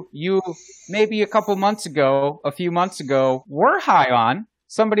who you maybe a few months ago, were high on,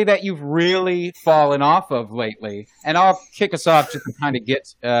 somebody that you've really fallen off of lately. And I'll kick us off just to kind of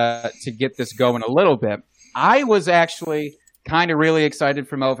get this going a little bit. I was actually kind of really excited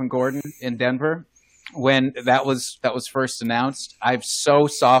for Melvin Gordon in Denver. When that was first announced, I've so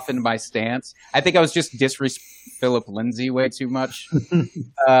softened my stance. I think I was just disrespecting Philip Lindsay way too much,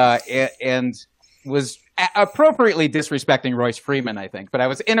 and was appropriately disrespecting Royce Freeman, I think. But I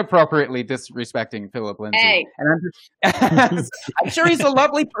was inappropriately disrespecting Philip Lindsay. Hey. And I'm sure he's a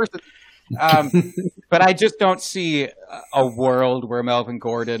lovely person, but I just don't see a world where Melvin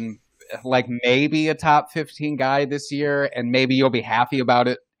Gordon, like maybe a top 15 guy this year, and maybe you'll be happy about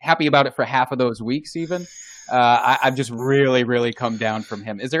it for half of those weeks even. I've just really, really come down from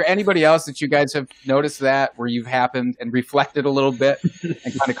him. Is there anybody else that you guys have noticed that where you've happened and reflected a little bit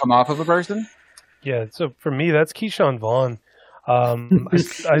and kind of come off of a person? Yeah, so for me, that's Keyshawn Vaughn.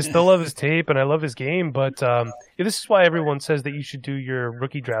 I still love his tape and I love his game, but this is why everyone says that you should do your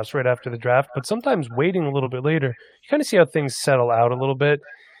rookie drafts right after the draft, but sometimes waiting a little bit later, you kind of see how things settle out a little bit.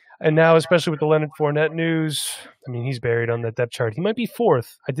 And now, especially with the Leonard Fournette news, I mean, he's buried on that depth chart. He might be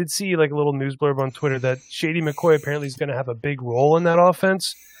 4th. I did see like a little news blurb on Twitter that Shady McCoy apparently is going to have a big role in that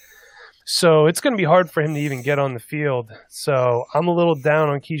offense. So it's going to be hard for him to even get on the field. So I'm a little down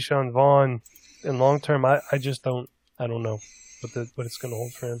on Keyshawn Vaughn. In long term, I don't know what it's going to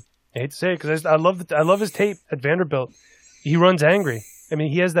hold for him. I hate to say it because I love his tape at Vanderbilt. He runs angry. I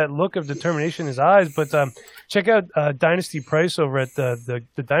mean, he has that look of determination in his eyes. But check out Dynasty Price over at the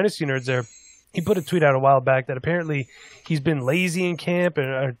Dynasty Nerds there. He put a tweet out a while back that apparently he's been lazy in camp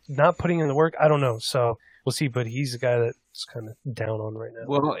and not putting in the work. I don't know. So we'll see. But he's a guy that's kind of down on right now.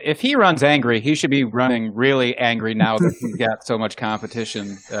 Well, if he runs angry, he should be running really angry now that he's got so much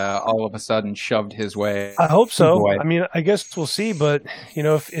competition all of a sudden shoved his way. I hope so. I mean, I guess we'll see. But,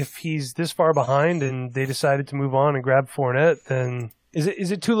 if he's this far behind and they decided to move on and grab Fournette, then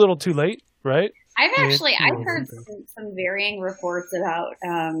is it too little too late, right? I've heard some varying reports about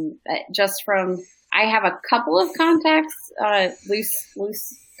just from I have a couple of contacts,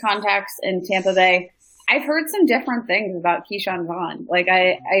 loose contacts in Tampa Bay. I've heard some different things about Keyshawn Vaughn. Like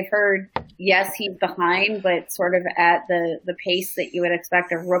I've heard, yes, he's behind, but sort of at the pace that you would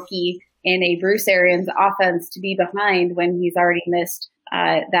expect a rookie in a Bruce Arians offense to be behind when he's already missed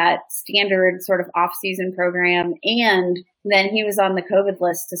that standard sort of off-season program, and then he was on the COVID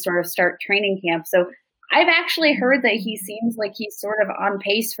list to sort of start training camp. So I've actually heard that he seems like he's sort of on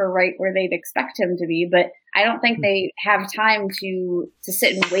pace for right where they'd expect him to be, but I don't think they have time to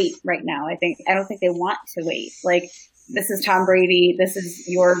sit and wait right now. I don't think they want to wait. Like, this is Tom Brady. This is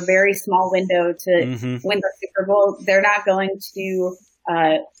your very small window to win the Super Bowl. They're not going to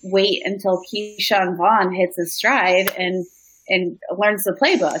wait until Keyshawn Vaughn hits his stride and learns the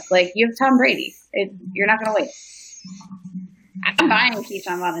playbook. Like, you have Tom Brady. You're not going to wait. I'm buying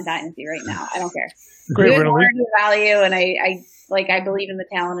Keyshawn Vaughn in Dynasty right now. I don't care. Great value, and I believe in the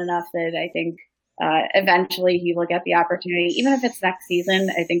talent enough that I think eventually he will get the opportunity. Even if it's next season,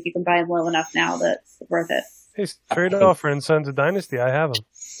 I think you can buy him low enough now that's worth it. Hey, trade offer in Sons of Dynasty. I have him.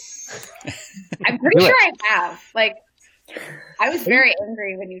 I'm pretty sure I have. Like, I was very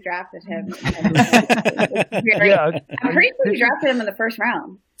angry when you drafted him. Yeah, I'm pretty sure you drafted him in the first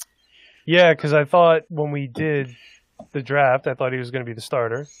round. Yeah, because I thought when we did the draft, I thought he was going to be the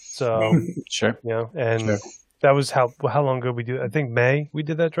starter. So Sure. and that was how long ago we did. I think May we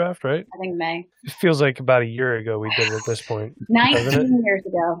did that draft, right? I think May. It feels like about a year ago we did it at this point. 19 years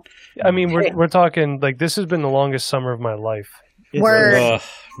ago. I mean, we're talking like this has been the longest summer of my life. Word.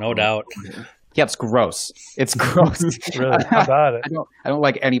 No doubt. Yeah, it's gross. It's gross. Really, how about it? I don't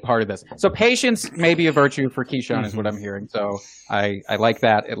like any part of this. So patience may be a virtue for Keyshawn is what I'm hearing. So I like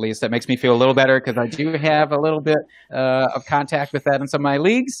that, at least. That makes me feel a little better because I do have a little bit of contact with that in some of my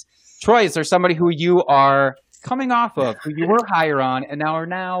leagues. Troy, is there somebody who you are coming off of, who you were higher on, and now are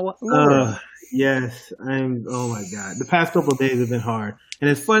lower? Yes, oh my God. The past couple of days have been hard. And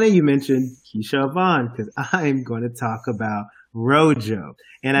it's funny you mentioned Keyshawn Vaughn because I'm going to talk about Rojo.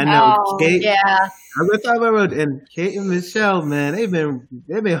 And I know Kate, I'm going to talk about Rojo. And Kate and Michelle, man, they've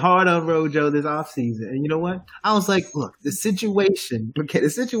been hard on Rojo this offseason. And you know what? I was like, look, the situation,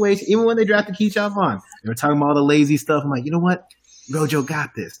 even when they drafted Keyshawn Vaughn, they were talking about all the lazy stuff. I'm like, you know what? Rojo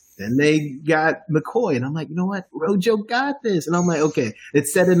got this. Then they got McCoy, and I'm like, you know what? Rojo got this. And I'm like, okay,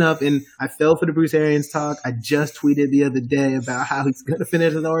 it's setting up. And I fell for the Bruce Arians talk. I just tweeted the other day about how he's going to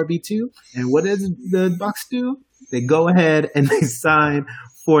finish as RB2. And what does the Bucs do? They go ahead and they sign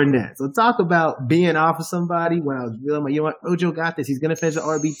Fournette. So talk about being off of somebody when I was really like, you know what? Rojo got this. He's going to finish at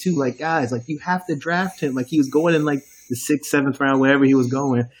RB2. Like, guys, like, you have to draft him. Like, he was going in like the 6th, 7th round, wherever he was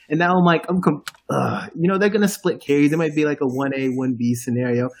going. And now I'm like, they're going to split carries. It might be like a 1A, 1B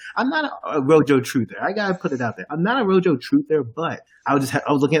scenario. I'm not a Rojo truther. I got to put it out there. I'm not a Rojo truther, but I was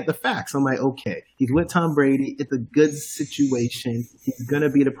looking at the facts. I'm like, okay, he's with Tom Brady. It's a good situation. He's going to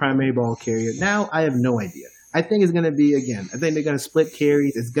be the primary ball carrier. Now I have no idea. I think it's going to be, again, I think they're going to split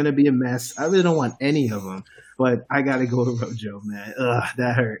carries. It's going to be a mess. I really don't want any of them, but I got to go with Rojo, man.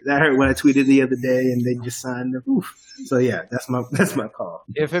 That hurt. That hurt when I tweeted the other day and they just signed him. Oof. So, yeah, that's my call.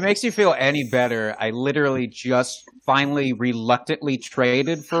 If it makes you feel any better, I literally just finally reluctantly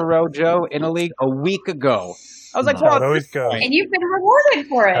traded for Rojo in a league a week ago. I was like, well, it always goes. And you've been rewarded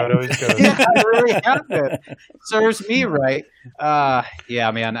for it. How it always goes. Yeah, I really have it. Serves me right.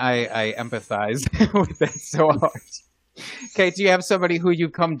 Yeah, man, I empathize with that so hard. Kate, do you have somebody who you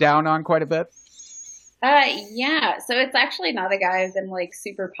come down on quite a bit? Yeah. So it's actually not a guy I've been like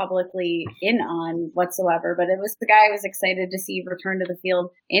super publicly in on whatsoever, but it was the guy I was excited to see return to the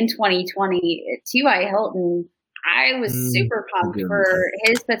field in 2020. T.Y. Hilton. I was super pumped for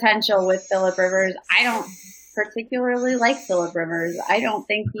his potential with Phillip Rivers. I don't particularly like Phillip Rivers. I don't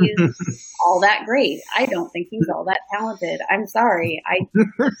think he's all that great. I don't think he's all that talented. I'm sorry. I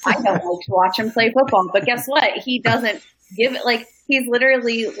don't like to watch him play football. But guess what? He doesn't give it like he's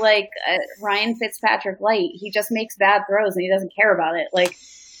literally like Ryan Fitzpatrick light. He just makes bad throws and he doesn't care about it. Like,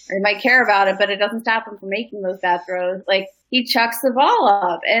 or he might care about it, but it doesn't stop him from making those bad throws. Like, he chucks the ball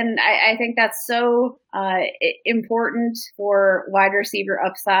up. And I think that's so important for wide receiver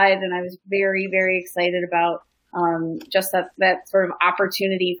upside. And I was very, very excited about just that sort of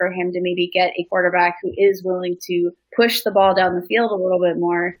opportunity for him to maybe get a quarterback who is willing to push the ball down the field a little bit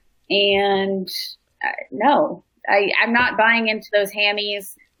more. And no, I'm not buying into those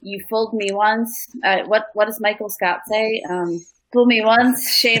hammies. You fooled me once. What does Michael Scott say? Fool me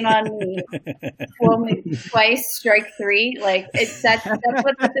once, shame on me. Fool me twice, strike three. Like that's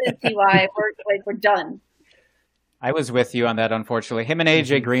what this is, Ty. We're done. I was with you on that, unfortunately. Him and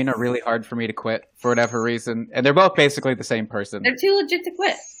AJ Green are really hard for me to quit for whatever reason, and they're both basically the same person. They're too legit to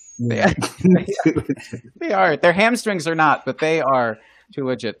quit. They are. Their hamstrings are not, but they are too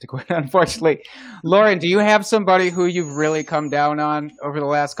legit to quit, unfortunately. Lauren, do you have somebody who you've really come down on over the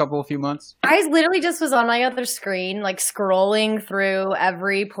last few months? I literally just was on my other screen, like scrolling through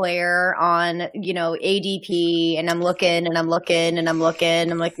every player on, ADP, and I'm looking and I'm looking and I'm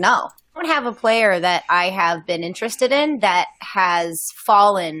looking. I'm like, no, I don't have a player that I have been interested in that has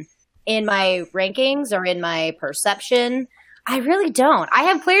fallen in my rankings or in my perception. I really don't. I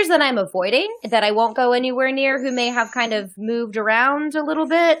have players that I'm avoiding that I won't go anywhere near who may have kind of moved around a little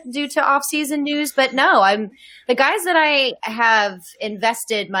bit due to off-season news. But no, I'm the guys that I have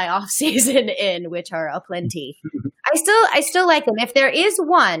invested my off-season in, which are aplenty. I still like them. If there is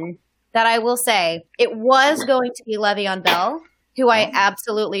one that I will say, it was going to be Le'Veon Bell, who I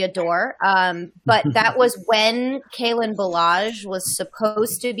absolutely adore. But that was when Kalen Ballage was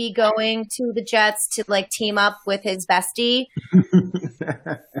supposed to be going to the Jets to team up with his bestie,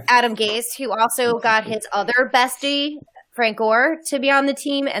 Adam Gase, who also got his other bestie, Frank Gore, to be on the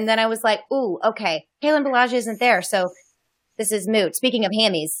team. And then I was like, ooh, okay, Kalen Ballage isn't there. So this is moot. Speaking of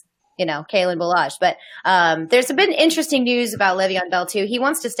hammies, Kalen Ballage. But there's been interesting news about Le'Veon Bell, too. He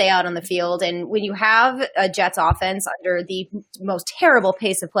wants to stay out on the field. And when you have a Jets offense under the most terrible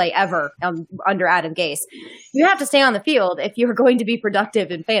pace of play ever under Adam Gase, you have to stay on the field if you're going to be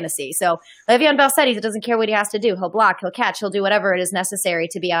productive in fantasy. So Le'Veon Bell said he doesn't care what he has to do. He'll block, he'll catch, he'll do whatever it is necessary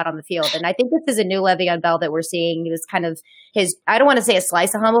to be out on the field. And I think this is a new Le'Veon Bell that we're seeing. He was kind of I don't want to say a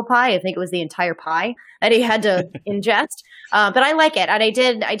slice of humble pie. I think it was the entire pie that he had to ingest. But I like it. And I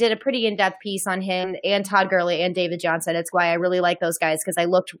did a pretty in-depth piece on him and Todd Gurley and David Johnson. It's why I really like those guys, because I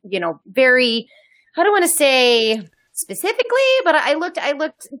looked, very, I don't want to say specifically, but I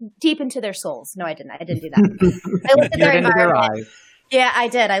looked deep into their souls. No, I didn't. I didn't do that. I looked at their environment. Yeah, I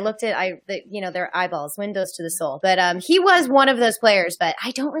did. I looked at their eyeballs, windows to the soul. But he was one of those players, but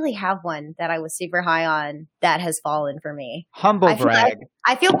I don't really have one that I was super high on that has fallen for me. Humble brag.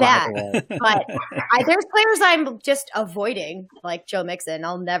 I feel bad, but there's players I'm just avoiding, like Joe Mixon.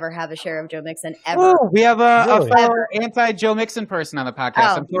 I'll never have a share of Joe Mixon ever. Ooh, we have a fellow anti-Joe Mixon person on the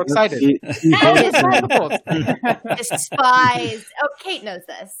podcast. I'm so excited. Despise. Oh, Kate knows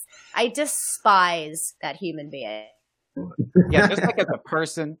this. I despise that human being. Yeah, just like as a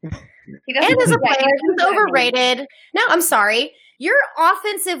person. And as a player, he's overrated. No, I'm sorry. Your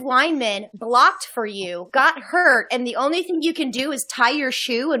offensive lineman blocked for you, got hurt, and the only thing you can do is tie your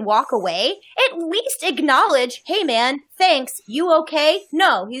shoe and walk away? At least acknowledge, hey man, thanks, you okay?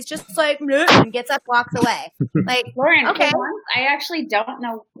 No, he's just like, and gets up, walks away. Like, Lauren, okay. I actually don't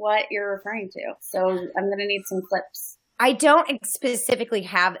know what you're referring to, so I'm going to need some clips. I don't specifically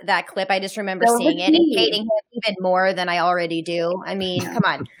have that clip. I just remember seeing it and hating him even more than I already do. I mean, come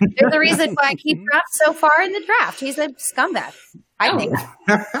on. There's a reason why he dropped so far in the draft. He's a scumbag, I think. All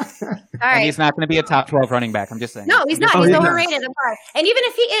right. And he's not going to be a top 12 running back. I'm just saying. No, he's not. He's overrated. I'm sorry. And even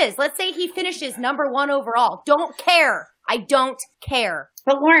if he is, let's say he finishes number 1 overall. Don't care. I don't care.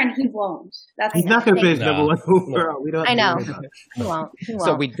 But Lauren, he won't. He's not going to finish number 1 overall. We don't. I know. He won't.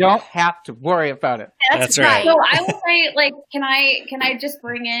 So we don't have to worry about it. That's right. So I will say, can I just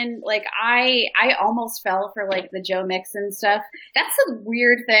bring in, I almost fell for the Joe Mixon stuff. That's a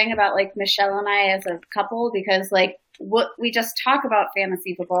weird thing about Michelle and I as a couple, because what we just talk about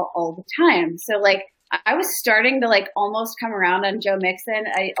fantasy football all the time. So I was starting to almost come around on Joe Mixon.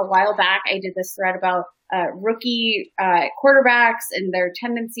 A while back, I did this thread about rookie quarterbacks and their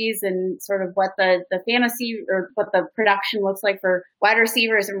tendencies and sort of what the fantasy or what the production looks like for wide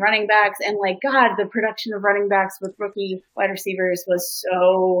receivers and running backs. And God, the production of running backs with rookie wide receivers was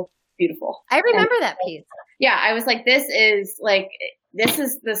so beautiful. I remember that piece. Yeah, I was like, this is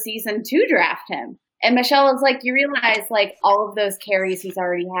the season to draft him. And Michelle was like, you realize all of those carries he's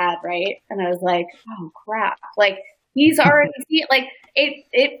already had, right? And I was like, oh crap. He's already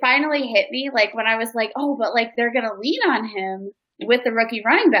it finally hit me when I was like, oh, but they're going to lean on him with the rookie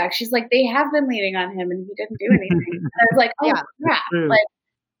running back. She's like, they have been leaning on him and he didn't do anything. And I was like, oh crap.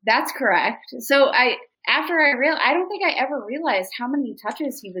 That's correct. So I don't think I ever realized how many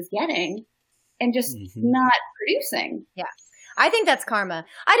touches he was getting and just not producing. Yeah. I think that's karma.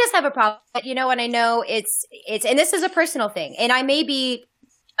 I just have a problem, and I know it's, and this is a personal thing, and I may be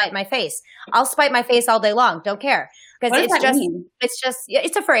spite my face. I'll spite my face all day long. Don't care. Because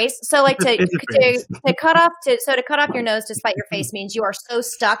it's a phrase. So to cut off your nose to spite your face means you are so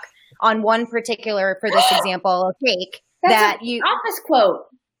stuck on one particular, for this example, cake that you office quote.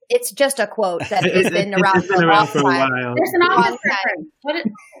 It's just a quote that has been around It's been around for a while. There's an office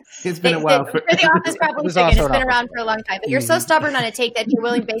reference. It's been a while. For the office probably There's chicken. also It's an been office. around for a long time. But you're so stubborn on a take that you're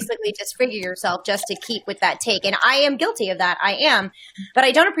willing basically just figure yourself just to keep with that take. And I am guilty of that. I am. But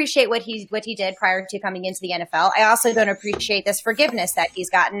I don't appreciate what he did prior to coming into the NFL. I also don't appreciate this forgiveness that he's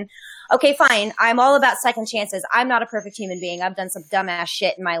gotten. Okay, fine. I'm all about second chances. I'm not a perfect human being. I've done some dumbass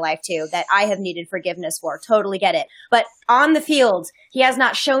shit in my life too that I have needed forgiveness for. Totally get it. But on the field, he has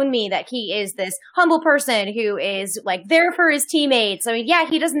not shown me that he is this humble person who is like there for his teammates. I mean, yeah,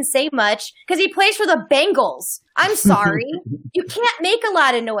 he doesn't say much because he plays for the Bengals. I'm sorry. You can't make a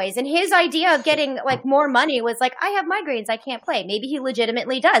lot of noise. And his idea of getting like more money was like, I have migraines. I can't play. Maybe he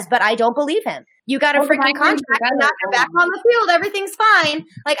legitimately does, but I don't believe him. You got a freaking contract and now you're back on the field. Everything's fine.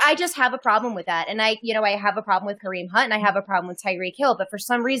 Like, I just have a problem with that. And I have a problem with Kareem Hunt and I have a problem with Tyreek Hill. But for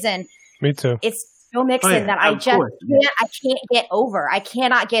some reason, Me too. it's Joe Mixon that I can't get over. I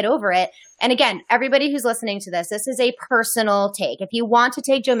cannot get over it. And again, everybody who's listening to this is a personal take. If you want to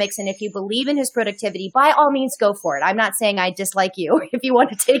take Joe Mixon, if you believe in his productivity, by all means, go for it. I'm not saying I dislike you if you want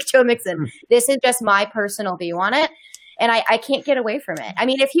to take Joe Mixon. This is just my personal view on it. And I can't get away from it. I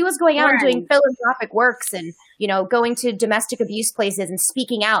mean, if he was going out and doing philanthropic works and, going to domestic abuse places and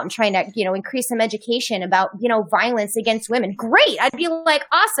speaking out and trying to, increase some education about, violence against women, great. I'd be like,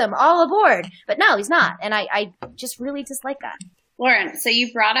 awesome, all aboard. But no, he's not. And I just really dislike that. Lauren, so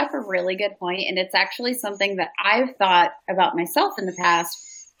you brought up a really good point, and it's actually something that I've thought about myself in the past,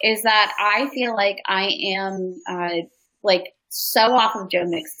 is that I feel like I am so off of Joe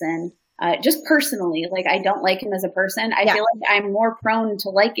Mixon. Just personally, like I don't like him as a person. I feel like I'm more prone to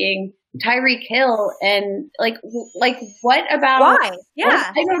liking Tyreek Hill, and like what about? Why?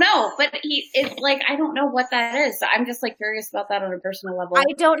 Yeah, I don't know, but he is like I don't know what that is. So I'm just like curious about that on a personal level.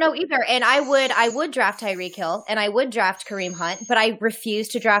 I don't know either, and I would draft Tyreek Hill and I would draft Kareem Hunt, but I refuse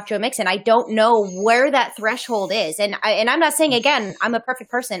to draft Joe Mixon. I don't know where that threshold is, and I'm not saying again I'm a perfect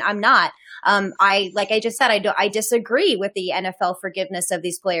person. I'm not. I just said, I disagree with the NFL forgiveness of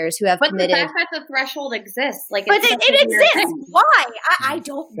these players who have committed. But the fact that the threshold exists, but it exists. Why? I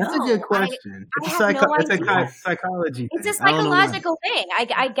don't know. That's a good question. It's a psychology. It's a psychological thing.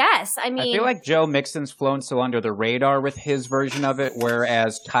 I guess. I mean, I feel like Joe Mixon's flown so under the radar with his version of it,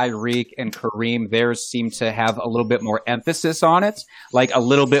 whereas Tyreek and Kareem, theirs seem to have a little bit more emphasis on it, like a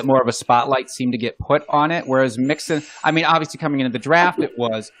little bit more of a spotlight seemed to get put on it. Whereas Mixon, I mean, obviously coming into the draft it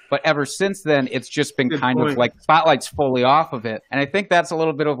was, but ever since then it's just been kind of like spotlight's fully off of it. And I think that's a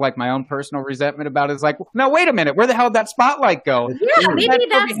little bit of like my own personal resentment about it. Is like, no, wait a minute, where the hell did that spotlight go? Yeah, maybe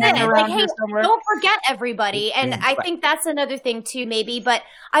that's it. Like, hey, don't forget everybody. And I think that's another thing too, maybe. But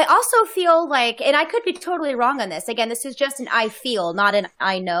I also feel like, and I could be totally wrong on this. Again, this is just an I feel, not an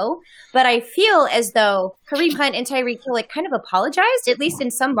I know. But I feel as though Kareem Hunt and Tyreek Hill like kind of apologized, at least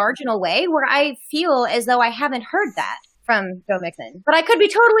in some marginal way, where I feel as though I haven't heard that from Joe Mixon. But I could be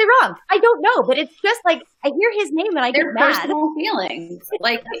totally wrong. I don't know. But it's just like, I hear his name and I get mad. Personal feelings.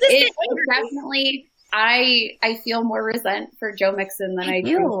 Like, it definitely... I feel more resent for Joe Mixon than I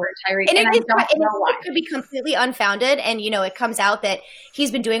do for Tyreek, and I don't know why. It could be completely unfounded, and it comes out that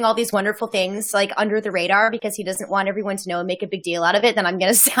he's been doing all these wonderful things like under the radar because he doesn't want everyone to know and make a big deal out of it. Then I'm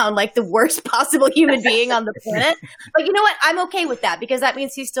going to sound like the worst possible human being on the planet. But you know what? I'm okay with that because that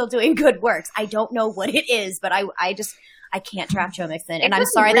means he's still doing good works. I don't know what it is, but I can't draft Joe Mixon. And I'm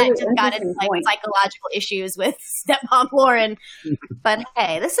sorry that I just got into like psychological issues with stepmom Lauren. But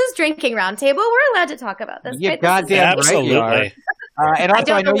hey, this is Drinking Roundtable. We're allowed to talk about this. Yeah, right? goddamn Absolutely. right you are. And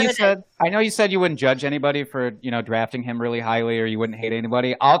also, I know you is. said you wouldn't judge anybody for drafting him really highly, or you wouldn't hate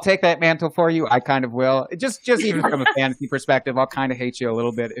anybody. I'll take that mantle for you. I kind of will. Just even from a fantasy perspective, I'll kind of hate you a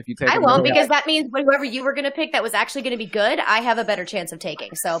little bit if you take. I won't because that means whoever you were going to pick that was actually going to be good, I have a better chance of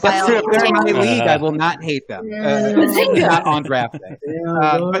taking. So by all if they're in my means, league, I will not hate them. Not on draft day.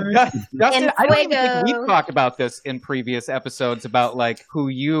 But Dustin, I don't even think we've talked about this in previous episodes about like who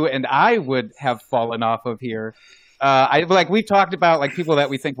you and I would have fallen off of here. We've talked about like people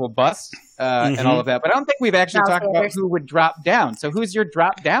that we think will bust and all of that, but I don't think we've actually talked about who would drop down. So who's your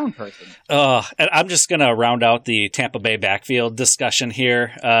drop down person? And I'm just going to round out the Tampa Bay backfield discussion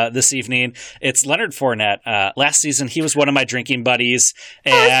here this evening. It's Leonard Fournette. Last season, he was one of my drinking buddies.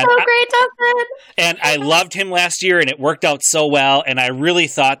 And that was so great, Dustin. And I loved him last year, and it worked out so well. And I really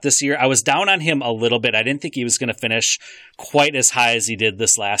thought this year, I was down on him a little bit. I didn't think he was going to finish quite as high as he did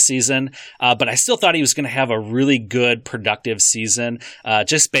this last season. But I still thought he was going to have a really good, productive season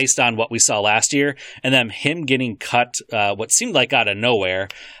just based on what we saw last year. And then him getting cut what seemed like out of nowhere.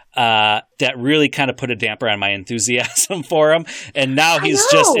 That really kind of put a damper on my enthusiasm for him. And now he's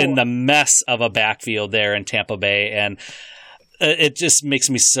just in the mess of a backfield there in Tampa Bay. And It just makes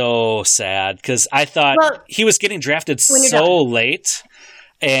me so sad because I thought he was getting drafted so late,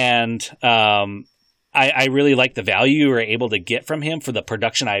 and I really like the value you were able to get from him for the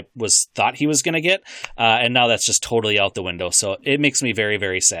production I thought he was going to get, and now that's just totally out the window. So it makes me very,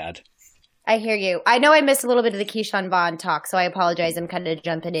 very sad. I hear you. I know I missed a little bit of the Keyshawn Vaughn talk, so I apologize. I'm kind of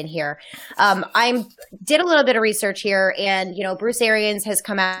jumping in here. I did a little bit of research here, and Bruce Arians has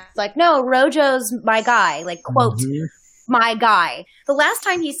come out like, no, Rojo's my guy, like quote, my guy. The last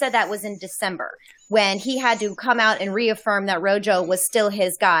time he said that was in December, when he had to come out and reaffirm that Rojo was still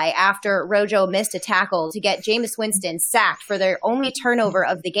his guy after Rojo missed a tackle to get Jameis Winston sacked for their only turnover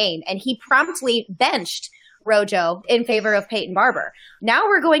of the game, and he promptly benched Rojo in favor of Peyton Barber. Now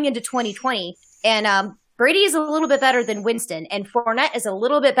we're going into 2020, and Brady is a little bit better than Winston, and Fournette is a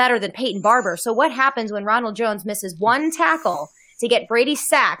little bit better than Peyton Barber. So what happens when Ronald Jones misses one tackle to get Brady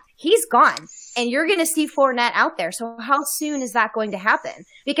sacked? He's gone, and you're going to see Fournette out there. So how soon is that going to happen?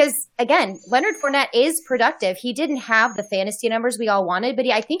 Because, again, Leonard Fournette is productive. He didn't have the fantasy numbers we all wanted, but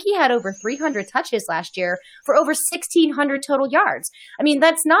I think he had over 300 touches last year for over 1,600 total yards. I mean,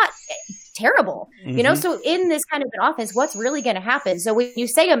 that's not terrible. So in this kind of an offense, what's really going to happen? So when you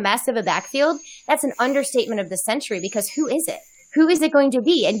say a mess of a backfield, that's an understatement of the century, because who is it? Who is it going to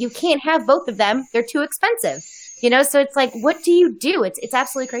be? And you can't have both of them. They're too expensive. So it's like, what do you do? It's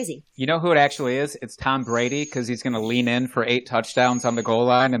absolutely crazy. You know who it actually is? It's Tom Brady, because he's going to lean in for 8 touchdowns on the goal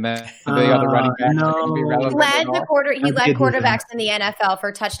line, and then the other running backs are going to be relevant. He led quarterbacks in the NFL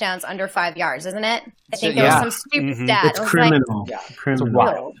for touchdowns under 5 yards, isn't it? I think there was some stupid stat. It's criminal. It's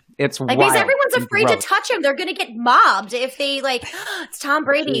wild. It's like, wild. because everyone's afraid to touch him. They're going to get mobbed if they it's Tom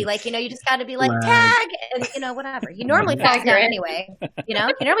Brady. You just got to be like, tag, and whatever. He normally falls down anyway. He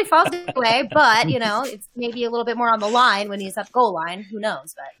normally falls away, but it's maybe a little bit more on the line when he's up goal line. Who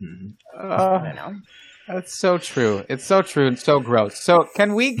knows? But I don't know. That's so true. It's so true and so gross. So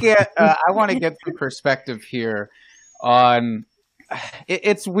can we get? I want to get some perspective here on.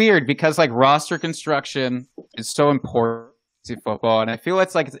 It's weird because roster construction is so important to football, and I feel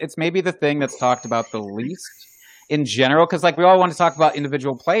it's maybe the thing that's talked about the least in general, because we all want to talk about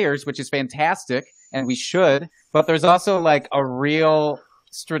individual players, which is fantastic, and we should, but there's also a real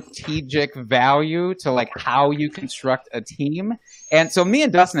strategic value to how you construct a team. And so me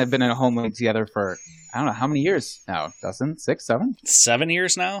and Dustin have been in a home league together for I don't know how many years now. Dustin, 6, 7? 7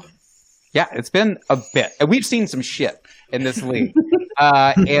 years now. Yeah, it's been a bit, and we've seen some shit in this league.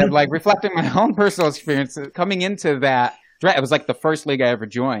 And reflecting my own personal experience coming into that. It was the first league I ever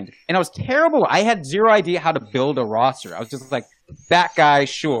joined. And it was terrible. I had zero idea how to build a roster. I was just that guy,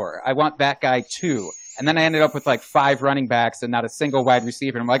 sure. I want that guy too. And then I ended up with 5 running backs and not a single wide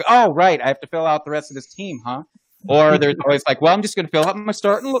receiver. And I'm like, oh, right, I have to fill out the rest of this team, huh? Or there's always well, I'm just going to fill out my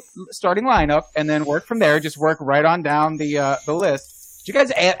starting lineup and then work from there. Just work right on down the list. Do you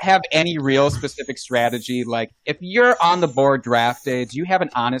guys have any real specific strategy? If you're on the board draft day, do you have an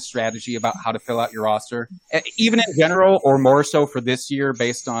honest strategy about how to fill out your roster, even in general, or more so for this year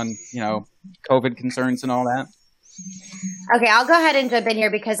based on, COVID concerns and all that? Okay, I'll go ahead and jump in here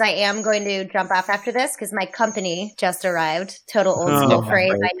because I am going to jump off after this because my company just arrived. Total old school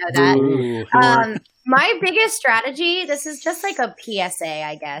phrase, I know that. Ooh. My biggest strategy, this is just a PSA,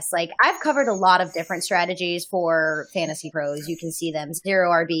 I guess. I've covered a lot of different strategies for fantasy pros. You can see them. 0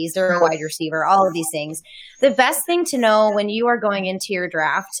 RB, 0 wide receiver, all of these things. The best thing to know when you are going into your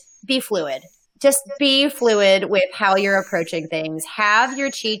draft, be fluid. Just be fluid with how you're approaching things. Have your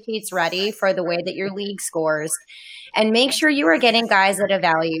cheat sheets ready for the way that your league scores, and make sure you are getting guys at a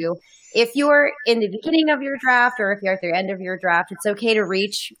value. If you're in the beginning of your draft or if you're at the end of your draft, it's okay to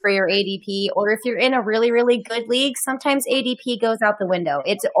reach for your ADP. Or if you're in a really, really good league, sometimes ADP goes out the window.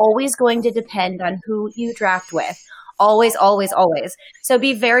 It's always going to depend on who you draft with. Always, always, always. So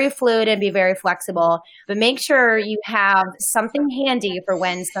be very fluid and be very flexible, but make sure you have something handy for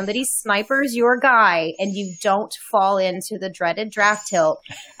when somebody snipers your guy and you don't fall into the dreaded draft tilt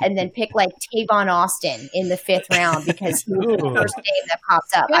and then pick Tavon Austin in the 5th round because he was the first name that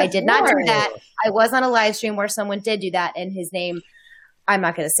popped up. I did not do that. I was on a live stream where someone did do that, and his name, I'm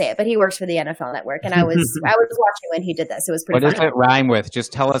not going to say it, but he works for the NFL Network, and I was watching when he did this. It was pretty funny. What does it rhyme with?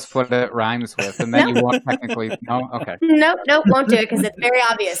 Just tell us what it rhymes with, and then you won't technically. No, okay. Nope, won't do it because it's very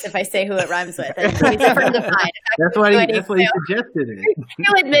obvious if I say who it rhymes with. It's different to find. That's why he suggested it.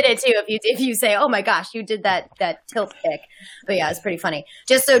 You'll admit it too if you say, "Oh my gosh, you did that tilt pick." But yeah, it's pretty funny.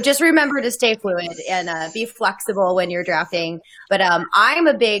 Just remember to stay fluid and be flexible when you're drafting. But I'm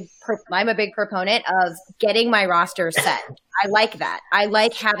a big proponent of getting my roster set. I like that. I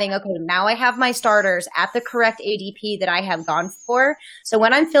like having, okay, now I have my starters at the correct ADP that I have gone for. So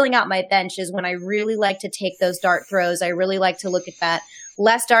when I'm filling out my bench is when I really like to take those dart throws. I really like to look at that.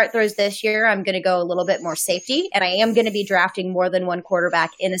 Less dart throws this year. I'm going to go a little bit more safety, and I am going to be drafting more than one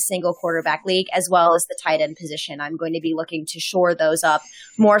quarterback in a single quarterback league, as well as the tight end position. I'm going to be looking to shore those up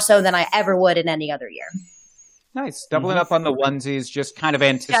more so than I ever would in any other year. Nice. Doubling up on the onesies, just kind of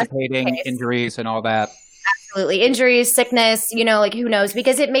anticipating injuries and all that. Absolutely. Injuries, sickness, who knows?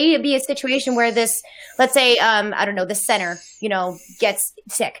 Because it may be a situation where this, let's say, I don't know, the center, gets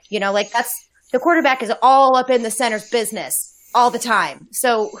sick, that's the quarterback is all up in the center's business all the time.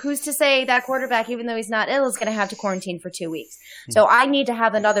 So who's to say that quarterback, even though he's not ill, is going to have to quarantine for 2 weeks? So I need to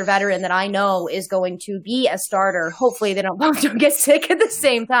have another veteran that I know is going to be a starter. Hopefully they don't both get sick at the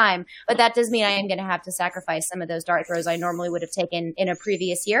same time. But that does mean I am going to have to sacrifice some of those dart throws I normally would have taken in a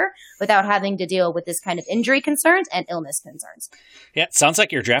previous year without having to deal with this kind of injury concerns and illness concerns. Yeah, it sounds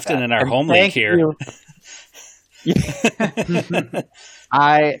like you're drafting in our home league here.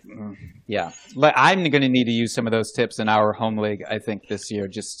 I'm going to need to use some of those tips in our home league, I think, this year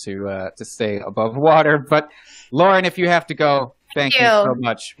just to stay above water. But Lauren, if you have to go, thank you so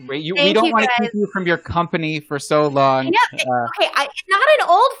much. We don't want to keep you from your company for so long. Okay, it's not an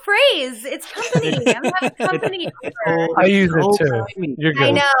old phrase. It's company. I'm having company. I use it too. You're good.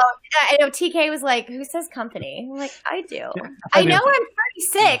 I know. TK was like, "Who says company?" I'm like, "I do." I know I'm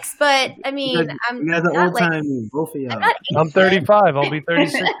 36, but I mean, I'm you guys are old timey, both of y'all. I'm 35. I'll be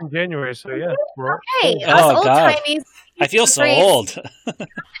 36 in January. So yeah. Okay, us old timies. I feel so old.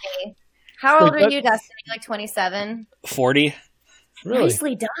 How old are you, Dustin? Are you like 27? 40. Really?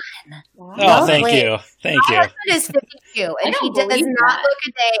 Nicely done. Wow. Oh, thank you. Thank you. My husband is 52, and he does not look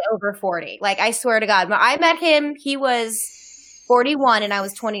a day over 40. Like, I swear to God. When I met him, he was 41, and I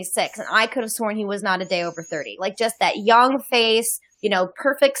was 26, and I could have sworn he was not a day over 30. Like, just that young face,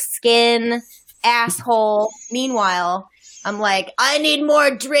 perfect skin, asshole. Meanwhile, I'm like, I need more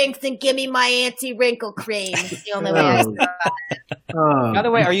drinks and give me my anti-wrinkle cream. It's the only way I survive. By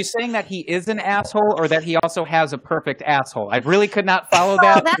the way, are you saying that he is an asshole or that he also has a perfect asshole? I really could not follow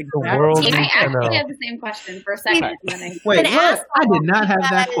that. I actually had the same question for a second. Wait, I did not have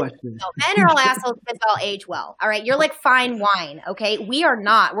that question. No, men are all assholes because they all age well. All right, you're like fine wine, okay? We are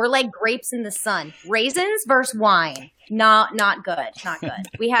not. We're like grapes in the sun. Raisins versus wine. Not good. Not good.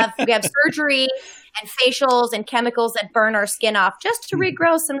 We have surgery and facials and chemicals that burn our skin off just to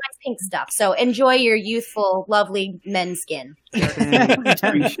regrow some nice pink stuff. So enjoy your youthful, lovely men's skin. Lauren,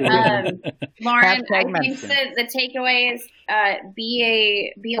 I think that the takeaway is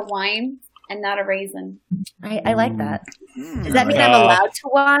be a wine and not a raisin. I like that. Does that mean I'm allowed to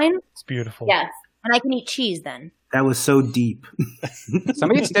wine? It's beautiful. Yes. And I can eat cheese then. That was so deep.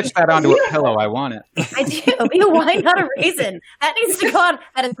 Somebody stitch that onto a pillow. I want it. I do. Be a wine, not a raisin. That needs to go on.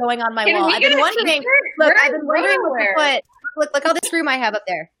 That is going on my wall. I've been wondering. Look, I've been wondering what to put. Look all this room I have up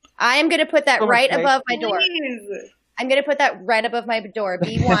there. I am going to put that right above my door. I'm going to put that right above my door.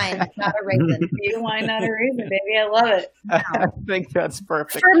 Be wine, not a raisin. Be wine, not a raisin, baby. I love it. I think that's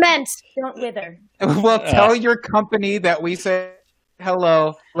perfect. Ferment, don't wither. Well, tell your company that we say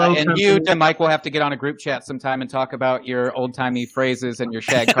hello. And you and Mike will have to get on a group chat sometime and talk about your old-timey phrases and your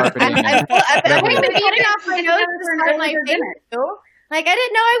shag carpeting. I've been cutting off my nose to start my face too. Like, I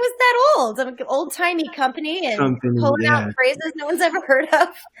didn't know I was that old. I'm an old-timey company and pulling out phrases no one's ever heard of.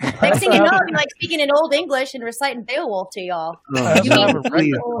 Next thing you know, I'm like speaking in Old English and reciting Beowulf to y'all. I also have a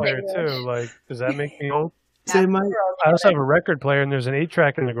record player too. Like, does that make me old? Say, Mike. I also have a record player, and there's an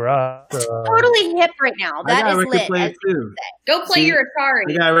 8-track in the garage. Totally hip right now. That is lit. Too. Go play your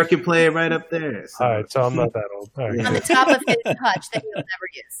Atari. I got a record player right up there. So. All right, so I'm not that old. All right. On the top of his hutch that he'll never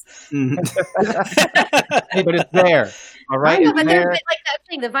use. Hey, but it's there. All right. I know, but like that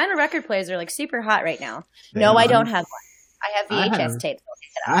thing, the vinyl record players are like super hot right now. No, I don't have one. I have VHS tapes.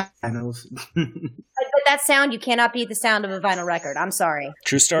 I know. But that sound, you cannot beat the sound of a vinyl record. I'm sorry.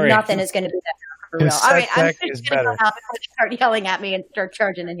 True story. Nothing is going to be that. For real. All right, I'm just going to go out before they start yelling at me and start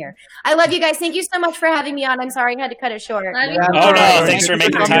charging in here. I love you guys. Thank you so much for having me on. I'm sorry I had to cut it short. Oh, no. Thanks for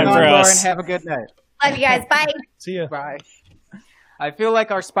making time for us. Have a good night. Love you guys. Bye. See ya. Bye. I feel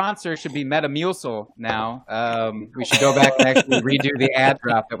like our sponsor should be Metamucil now. We should go back and actually redo the ad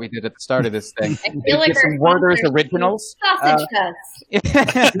drop that we did at the start of this thing. I feel like some Werther's Originals. Sausage cuts.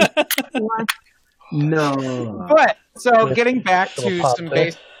 No. But, so getting back to some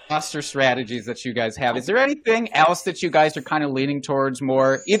basic roster strategies that you guys have, is there anything else that you guys are kind of leaning towards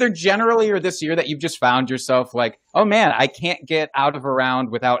more, either generally or this year, that you've just found yourself like, oh man, I can't get out of a round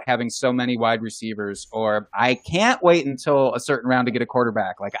without having so many wide receivers, or I can't wait until a certain round to get a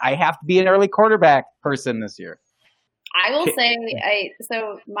quarterback. Like, I have to be an early quarterback person this year. I will say,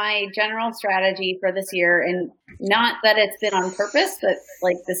 so my general strategy for this year, and not that it's been on purpose, but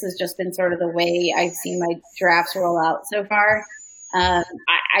like this has just been sort of the way I've seen my drafts roll out so far.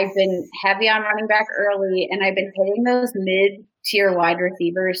 I've been heavy on running back early, and I've been hitting those mid-tier wide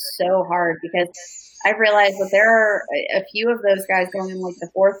receivers so hard because I've realized that there are a few of those guys going in like the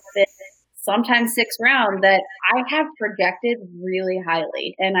 4th, 5th, sometimes 6th round that I have projected really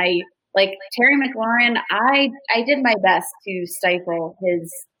highly. And like Terry McLaurin, I did my best to stifle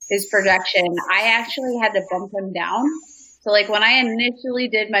his projection. I actually had to bump him down. So like when I initially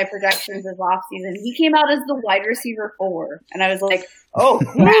did my projections this offseason, he came out as the wide receiver 4. And I was like, oh,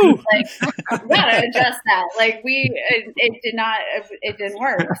 like, we gotta adjust that. Like it didn't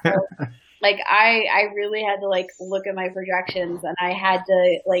work. So like I really had to like look at my projections, and I had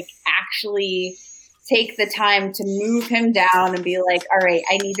to like actually take the time to move him down and be like, all right,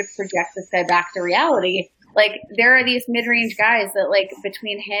 I need to project this guy back to reality. Like there are these mid-range guys that like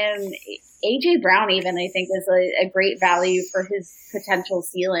between him, AJ Brown even I think is a great value for his potential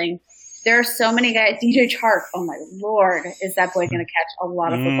ceiling. There are so many guys. DJ Chark, oh my Lord, is that boy going to catch a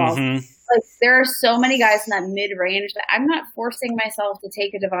lot of footballs? Like there are so many guys in that mid-range that I'm not forcing myself to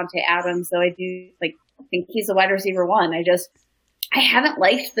take a Devontae Adams. So I do like think he's a wide receiver 1. I haven't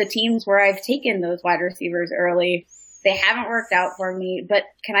liked the teams where I've taken those wide receivers early. They haven't worked out for me. But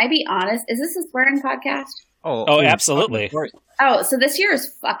can I be honest? Is this a swearing podcast? Oh, absolutely. Oh, so this year is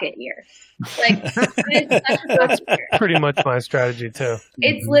fuck it year. Like, it's such a fuck year. Pretty much my strategy too.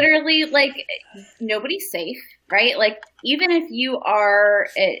 It's literally like nobody's safe, right? Like even if you are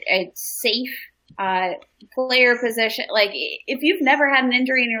a safe player position, like if you've never had an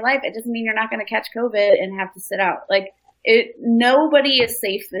injury in your life, it doesn't mean you're not going to catch COVID and have to sit out. Like nobody is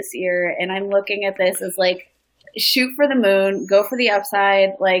safe this year, and I'm looking at this as like shoot for the moon, go for the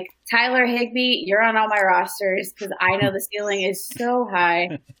upside. Like Tyler Higbee, you're on all my rosters because I know the ceiling is so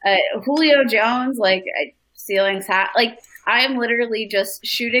high. Julio Jones, like ceiling's high. Like I am literally just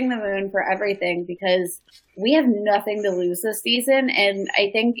shooting the moon for everything because we have nothing to lose this season. And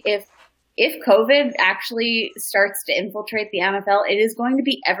I think if COVID actually starts to infiltrate the NFL, it is going to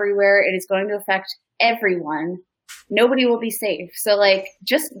be everywhere. It is going to affect everyone. Nobody will be safe. So like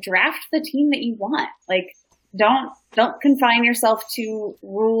just draft the team that you want. Like don't confine yourself to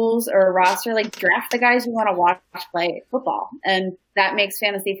rules or a roster. Like draft the guys you want to watch play football, and that makes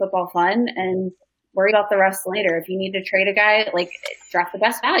fantasy football fun. And worry about the rest later. If you need to trade a guy, like draft the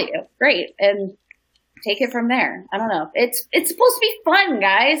best value, great, and take it from there. I don't know. It's supposed to be fun,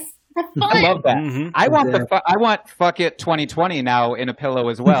 guys. Have fun. I love that. Mm-hmm. I want Fuck It 2020 now in a pillow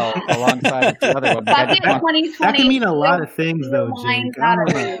as well, alongside the other one. Fuck It 2020. That can mean a lot of things, though, Jake.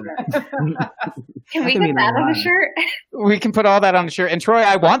 Can we get that on a shirt? We can put all that on the shirt. And Troy,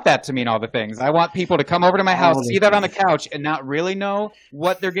 I want that to mean all the things. I want people to come over to my house, see that on the couch, and not really know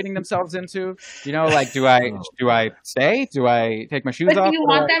what they're getting themselves into. You know, like, do I stay? Do I take my shoes off? But do you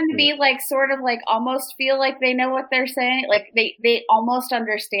want them to be like, sort of like, almost feel like they know what they're saying? Like they almost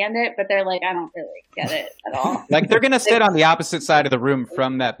understand it, but they're like, I don't really get it at all. Like they're gonna sit on the opposite side of the room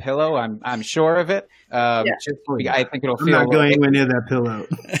from that pillow. I'm sure of it. I think it'll feel. I'm not going anywhere near that pillow.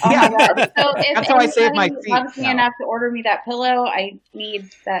 Oh my God. So if that's how I save my seat. Loves me enough to order me that pillow, I need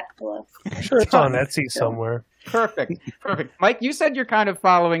that pillow. I'm sure it's on Etsy somewhere. Perfect. Mike, you said you're kind of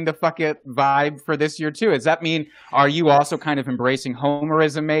following the Fuck It vibe for this year too. Does that mean, are you also kind of embracing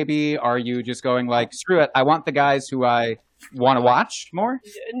homerism maybe? Are you just going like, screw it, I want the guys who I want to watch more?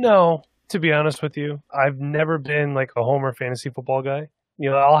 No, to be honest with you, I've never been like a homer fantasy football guy. You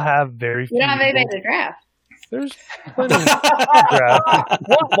know, I'll have very few. You don't have anybody to draft. There's plenty of draft.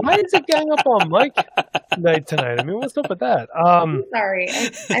 Why is it gang up on Mike night tonight? I mean, what's up with that? I'm sorry.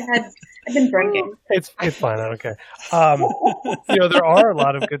 I've been drinking. It's fine. I don't care. You know, there are a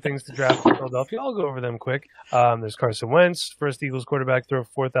lot of good things to draft in Philadelphia. I'll go over them quick. There's Carson Wentz, first Eagles quarterback, throw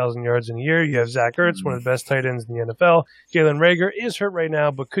 4,000 yards in a year. You have Zach Ertz, one of the best tight ends in the NFL. Jalen Reagor is hurt right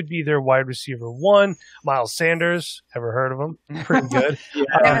now, but could be their wide receiver 1. Miles Sanders, ever heard of him? Pretty good.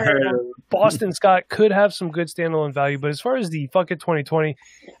 Boston Scott could have some good standalone value, but as far as the Fuck It 2020,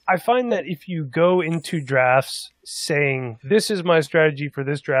 I find that if you go into drafts saying this is my strategy for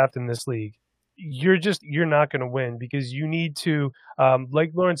this draft in this league, you're not going to win, because you need to,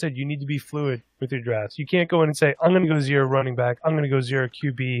 like Lauren said, you need to be fluid with your drafts. You can't go in and say, I'm going to go 0 running back, I'm going to go 0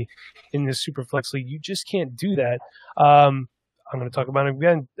 QB in this super flex league. You just can't do that. I'm going to talk about it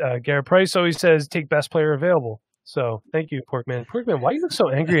again. Garrett Price always says take best player available. So thank you, Porkman. Porkman, why you look so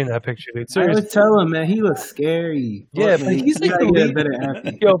angry in that picture, dude? I Seriously. would tell him, man, he looks scary. Yeah, Porkman, but he's like gotta the get a least- better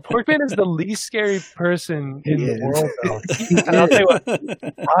athlete. Yo, Porkman is the least scary person in He the is. world, though. And I'll tell you what,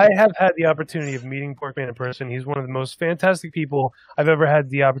 I have had the opportunity of meeting Porkman in person. He's one of the most fantastic people I've ever had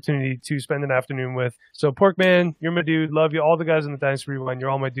the opportunity to spend an afternoon with. So, Porkman, you're my dude. Love you. All the guys in the Dynasty Rewind, you're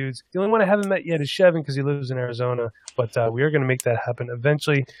all my dudes. The only one I haven't met yet is Shevin because he lives in Arizona. But we are going to make that happen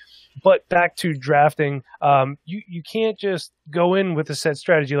eventually. But back to drafting, you can't just go in with a set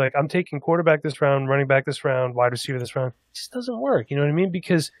strategy like I'm taking quarterback this round, running back this round, wide receiver this round. It just doesn't work. You know what I mean?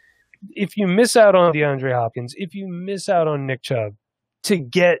 Because if you miss out on DeAndre Hopkins, if you miss out on Nick Chubb to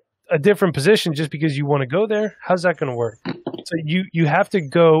get a different position just because you want to go there, how's that going to work? So you have to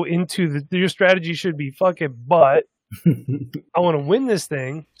go into your strategy should be fuck it, but I want to win this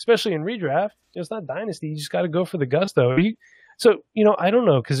thing, especially in redraft. It's not dynasty. You just got to go for the gusto. So, I don't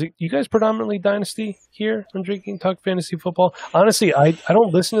know, because you guys predominantly Dynasty here on Drinking Talk Fantasy Football. Honestly, I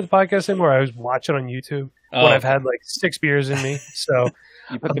don't listen to the podcast anymore. I always watch it on YouTube when I've had like 6 beers in me. So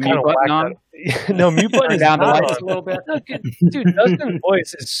You put I'm the kinda mute button on? whacked No, mute button Turn is down the not lights on. a little bit? No, dude, Dustin's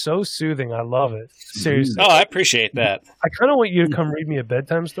voice is so soothing. I love it. Seriously. Oh, I appreciate that. I kind of want you to come read me a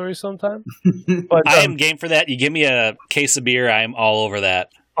bedtime story sometime. But I am game for that. You give me a case of beer, I'm all over that.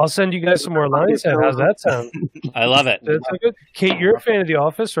 I'll send you guys some more lines. How's that sound? I love it. That's so good. Kate, you're a fan of The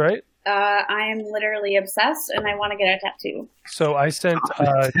Office, right? I am literally obsessed, and I want to get a tattoo. So I sent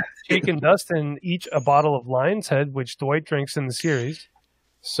Jake and Dustin each a bottle of Lion's Head, which Dwight drinks in the series.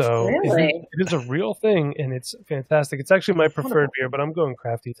 So Really? it is a real thing, and it's fantastic. It's actually my preferred beer, but I'm going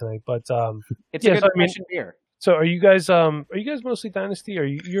crafty tonight. But It's Yeah, a good so I mean- commission beer. so are you guys mostly Dynasty? Or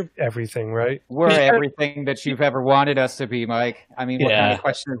you're everything, right? We're Yeah. everything that you've ever wanted us to be, Mike. I mean, what kind Yeah. of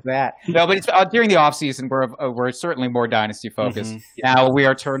question is that? No, but it's during the off season. We're certainly more dynasty focused. Mhm. Now we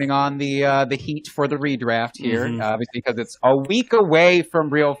are turning on the heat for the redraft here, Mhm. obviously because it's a week away from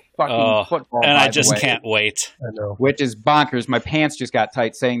real fucking Oh, football. And by I the just way, can't wait. I know. Which is bonkers. My pants just got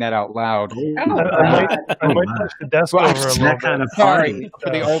tight saying that out loud. Oh, I God. might touch the desk Well, over a little that bit. kind of Sorry party. for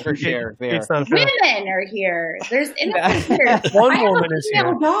the overshare there. It's not fair. Women are here. There's enough here. One I have woman a is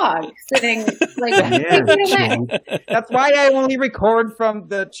female dog sitting like Yeah, 3 feet away. true. That's why I only record from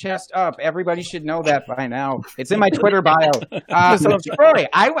the chest up. Everybody should know that by now. It's in my Twitter bio. So Troy,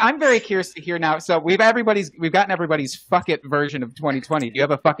 I'm very curious to hear now. So we've gotten everybody's fuck it version of 2020. Do you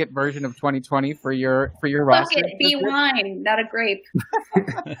have a fuck it version of 2020 for your Fuck roster? it, be wine, not a grape.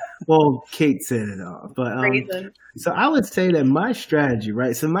 Well, Kate said it all. But Raisin. so I would say that my strategy,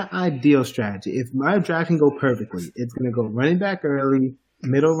 right? So my ideal strategy, if my draft can go perfectly, it's going to go running back early,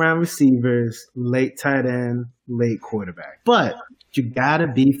 middle round receivers, late tight end, late quarterback. But you got to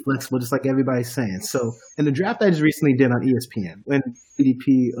be flexible, just like everybody's saying. So in the draft I just recently did on ESPN, when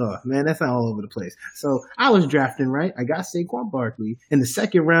ADP, man, that's not all over the place. So I was drafting, right? I got Saquon Barkley. In the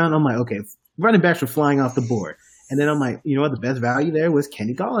second round, I'm like, okay, running backs were flying off the board. And then I'm like, you know what? The best value there was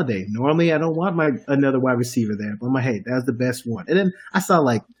Kenny Golladay. Normally, I don't want another wide receiver there, but I'm like, hey, that's the best one. And then I saw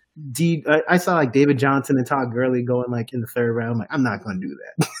like David Johnson and Todd Gurley going like in the third round. I'm like, I'm not going to do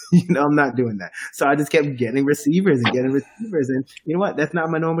that. I'm not doing that. So I just kept getting receivers. And you know what? That's not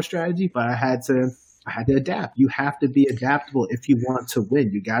my normal strategy, but I had to adapt. You have to be adaptable if you want to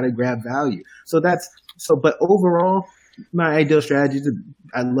win. You got to grab value. But overall, my ideal strategy is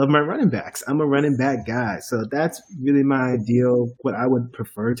I love my running backs. I'm a running back guy. So that's really my ideal, what I would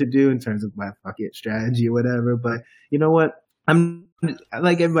prefer to do in terms of my fuck it strategy or whatever. But you know what? I'm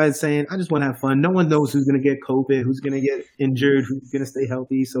like everybody's saying, I just want to have fun. No one knows who's going to get COVID, who's going to get injured, who's going to stay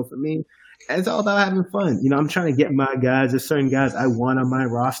healthy. So for me, it's all about having fun. I'm trying to get my guys. There's certain guys I want on my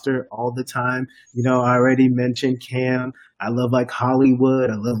roster all the time. I already mentioned Cam. I love like Hollywood.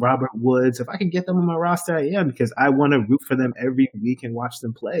 I love Robert Woods. If I can get them on my roster, I am, because I want to root for them every week and watch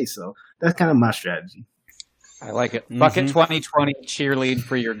them play. So that's kind of my strategy. I like it. Bucket 2020 cheerlead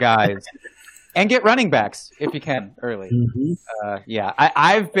for your guys. And get running backs if you can early. Mm-hmm.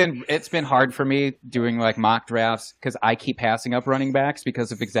 It's been hard for me doing like mock drafts because I keep passing up running backs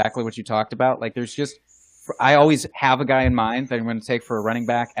because of exactly what you talked about. Like I always have a guy in mind that I'm going to take for a running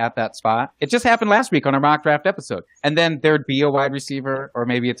back at that spot. It just happened last week on our mock draft episode. And then there'd be a wide receiver or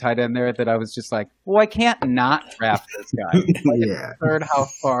maybe a tight end there that I was just like, well, I can't not draft this guy. Yeah. I heard how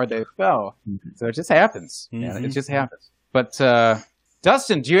far they fell. So it just happens. Yeah, it just happens. But,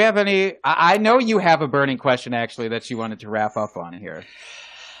 Dustin, do you have any? I know you have a burning question, actually, that you wanted to wrap up on here.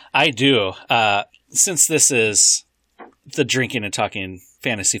 I do. Since this is the Drinking and Talking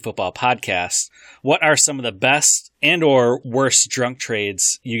Fantasy Football podcast, what are some of the best and or worst drunk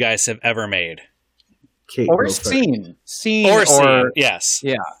trades you guys have ever made? Kate, Or go first. seen. Or seen, yes.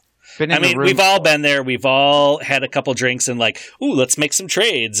 Yeah. Been in I the mean, room. we've all been there. We've all had a couple drinks and like, ooh, let's make some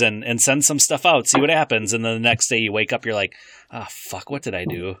trades and send some stuff out, see what happens. And then the next day you wake up, you're like, oh, fuck, what did I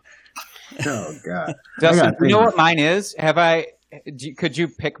do? Oh God. Dustin, you know what mine is? Could you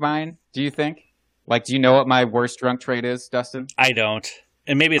pick mine? Do you think? Like, do you know what my worst drunk trade is, Dustin? I don't.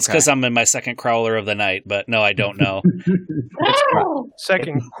 And maybe it's Okay. because I'm in my second crowler of the night, but no, I don't know. Oh,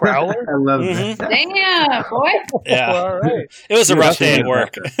 Second crowler. I love Mhm. that. damn, boy. Yeah. All right. It was a Yeah, rough day at that's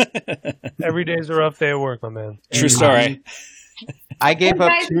work. Every day's a rough day at work, my man. True story. I gave up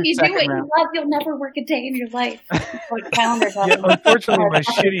Guys, 2 if you do what second you round. love, you'll never work a day in your life. Like calendars. Yeah, unfortunately, my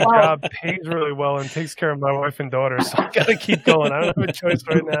shitty job pays really well and takes care of my wife and daughter, so I gotta keep going. I don't have a choice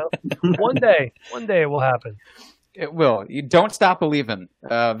right now. One day it will happen. It will. You don't stop believing.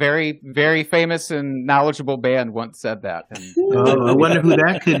 Very, very famous and knowledgeable band once said that. And Oh, I wonder who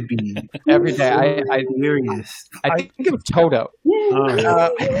that could be. every day, I Curious. think it was Toto.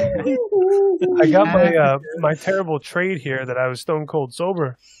 I got my terrible trade here that I was stone cold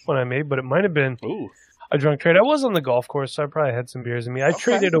sober when I made, but it might have been Ooh. a drunk trade. I was on the golf course, so I probably had some beers in me. I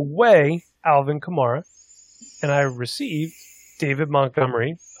traded away Alvin Kamara, and I received David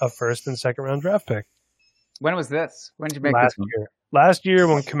Montgomery, a first and second round draft pick. When was this? When did you make Last this one? year. Last year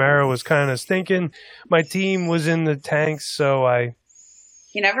when Kamara was kind of stinking, my team was in the tanks, so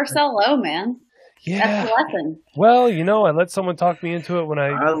You never sell low, man. That's yeah. the lesson. Well, I let someone talk me into it when I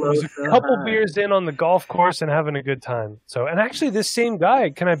love was a so couple high. beers in on the golf course and having a good time. So, and actually, this same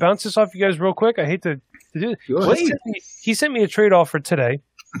guy, can I bounce this off you guys real quick? I hate to do Sure. He sent me a trade offer today.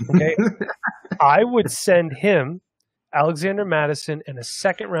 Okay, I would send him Alexander Madison and a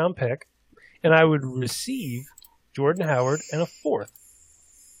second round pick, and I would receive Jordan Howard and a fourth.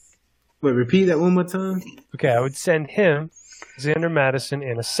 Wait, repeat that one more time. Okay, I would send him Alexander Madison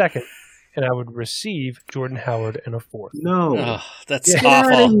and a second, and I would receive Jordan Howard and a fourth. No. Oh, that's Get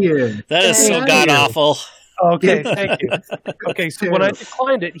out of awful. here. That is so Get god outta here. awful. Okay, thank you. Okay, so when I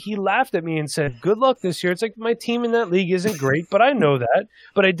declined it, he laughed at me and said, "Good luck this year." It's like my team in that league isn't great, but I know that.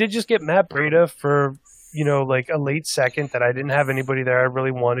 But I did just get Matt Breida for, like a late second that I didn't have anybody there I really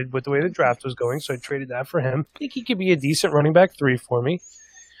wanted with the way the draft was going, so I traded that for him. I think he could be a decent running back 3 for me.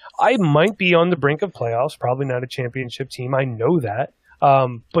 I might be on the brink of playoffs, probably not a championship team. I know that.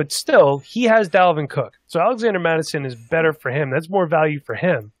 But still, he has Dalvin Cook. So Alexander Madison is better for him. That's more value for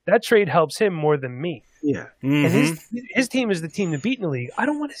him. That trade helps him more than me. Yeah. Mhm. And his team is the team to beat in the league. I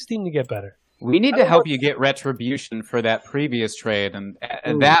don't want his team to get better. We need to help you get retribution for that previous trade, and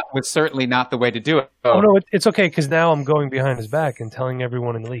that was certainly not the way to do it. Oh, no, it's okay because now I'm going behind his back and telling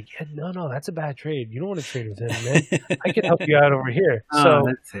everyone in the league, yeah, no, that's a bad trade. You don't want to trade with him, man. I can help you out over here. Oh, So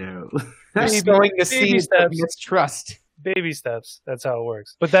that's terrible. You're baby- sowing the baby seeds of steps. mistrust. baby steps. That's how it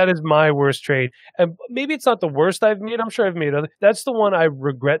works. But that is my worst trade. And maybe it's not the worst I've made. I'm sure I've made other. That's the one I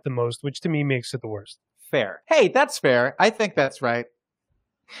regret the most, which to me makes it the worst. Fair. Hey, that's fair. I think that's right.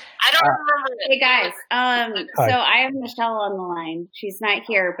 I don't remember Hey guys, Hi. so I have Michelle on the line. She's not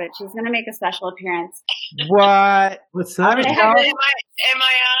here, but she's going to make a special appearance. What? What's up? I Am have- I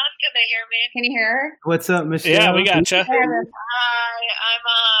on? Can they hear me? Can you hear her? What's up, Michelle? Yeah, we gotcha. Hi, I'm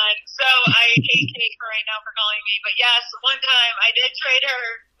on. So I hate Kate for right now for calling me, but yes, one time I did trade her.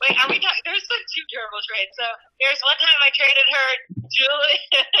 Wait, are we talking? There's like 2 terrible trades. So there's one time I traded her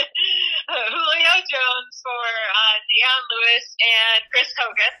Julio Jones for Deion Lewis and Chris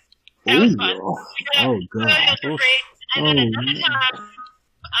Hogan. That was fun. Oh, God. That was great. And then Oh, another time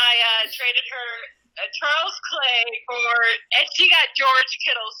I traded her Charles Clay and she got George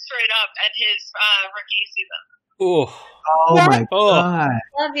Kittle straight up at his rookie season. Ooh. Oh, my Oh. God.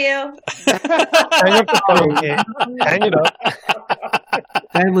 Love you. Hang up the phone, Kate. Hang it up.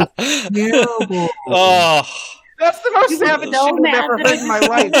 That was terrible. Oh. That's the most savage So shit I've mad ever that heard in my I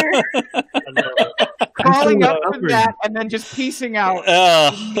life. just- Calling so up for awkward. that and then just piecing out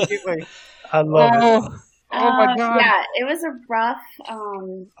Oh. immediately. I love it. Oh my God. Yeah, it was a rough.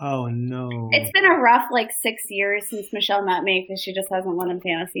 Oh, no. It's been a rough 6 years since Michelle met me because she just hasn't won in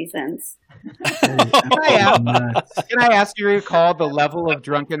fantasy since. Can I ask you to recall the level of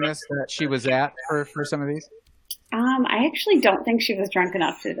drunkenness that she was at for some of these? I actually don't think she was drunk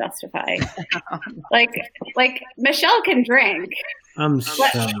enough to justify. like Michelle can drink, I'm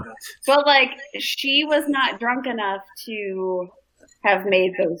shocked. but she was not drunk enough to have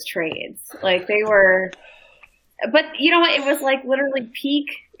made those trades. They were, but you know what? It was literally peak.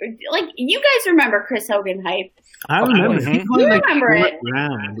 You guys remember Chris Hogan hype, I remember. Mhm. He played, You remember fourth it.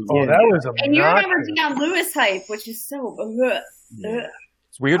 round. Oh, Yeah. that was a and you remember Deion Lewis hype, which is so.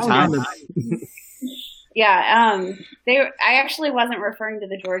 It's weird I time. remember. Yeah, I actually wasn't referring to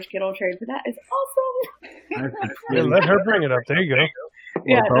the George Kittle trade, but that is awesome. Yeah, let her bring it up. There you go.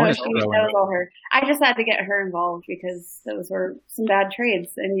 Yeah, no, bonus that throw in. was all her. I just had to get her involved because those were some bad trades,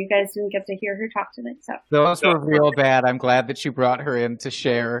 and you guys didn't get to hear her talk today. So Those were real bad. I'm glad that you brought her in to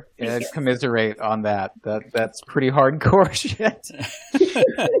share and commiserate on that. That's pretty hardcore shit.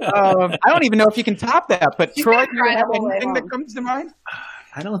 I don't even know if you can top that. But Troy, do you have anything that comes to mind?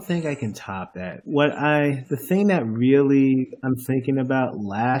 I don't think I can top that. The thing that really I'm thinking about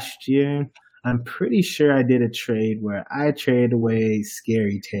last year, I'm pretty sure I did a trade where I traded away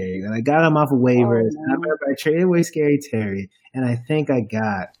Scary Terry. And I got him off of waivers. And I remember I traded away Scary Terry. And I think I'm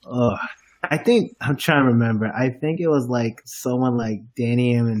trying to remember. I think it was like someone like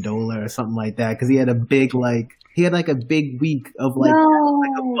Danny Amendola or something like that. Because he had a big week of like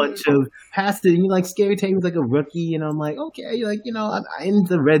a bunch of passes. You know, like Scary Terry was like a rookie, and I'm like, okay, like, you know, I'm into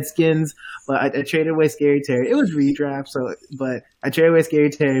the Redskins, but I traded away Scary Terry. It was redraft, but I traded away Scary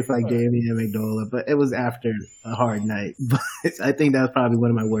Terry for like Damian Amendola, but it was after a hard night. But I think that was probably one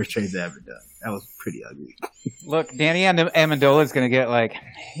of my worst trades I've ever done. That was pretty ugly. Look, Danny Amendola is going to get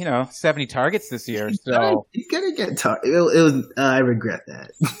 70 targets this year. So he's going to get targets. I regret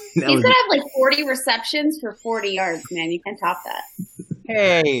that. He's going to have 40 receptions for 40 yards, man. You can't top that.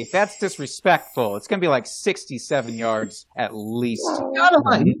 Hey, that's disrespectful. It's going to be 67 yards at least.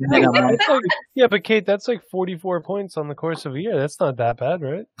 Yeah, but Kate, that's 44 points on the course of a year. That's not that bad,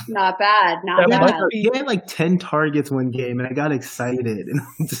 right? Not bad. Not bad. He had 10 targets one game, and I got excited. And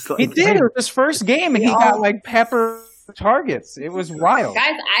I'm just he did. It was his first game, and he got pepper targets. It was wild.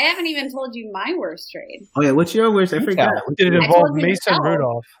 Guys, I haven't even told you my worst trade. Oh, yeah. What's your worst? I forgot. Did it involve Mason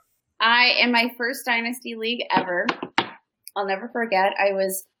Rudolph? In my first Dynasty League ever, I'll never forget, I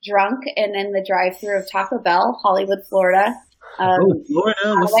was drunk and in the drive-thru of Taco Bell, Hollywood, Florida. Florida.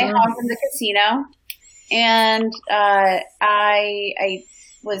 On the way home from the casino. And I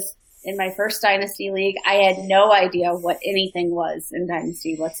was in my first Dynasty League. I had no idea what anything was in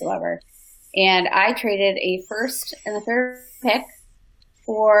Dynasty whatsoever. And I traded a first and a third pick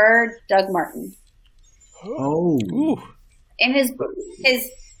for Doug Martin. Oh. In his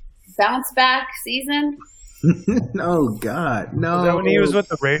bounce back season. Oh God, no! Was that when he was with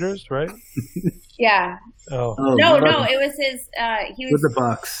the Raiders, right? Yeah. Oh. No, it was his. He was with the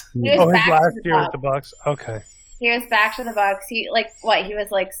Bucks. He was his last year with the Bucks. Okay. He was back to the Bucks. He he was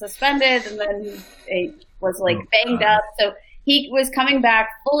suspended and then he was banged up. So he was coming back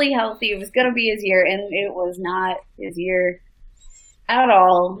fully healthy. It was going to be his year, and it was not his year at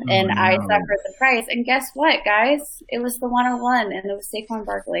all. And I suffered the price. And guess what, guys? It was the 101, and it was Saquon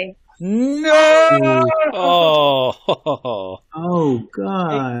Barkley. No! Oh,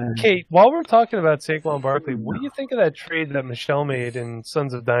 God. Hey, Kate, while we're talking about Saquon Barkley, what do you think of that trade that Michelle made in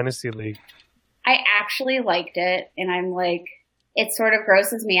Sons of Dynasty League? I actually liked it, and I'm it sort of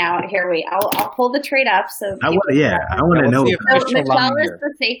grosses me out. Here, wait, I'll pull the trade up. So I want to know. So Michelle is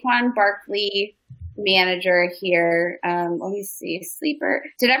the Saquon Barkley manager here. Let me see. Sleeper.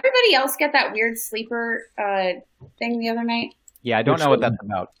 Did everybody else get that weird sleeper thing the other night? Yeah, I don't know what that's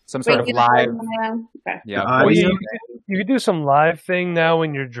about. Some sort of live. Okay. Yeah. You can do some live thing now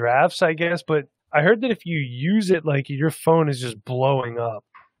in your drafts, I guess. But I heard that if you use it, your phone is just blowing up.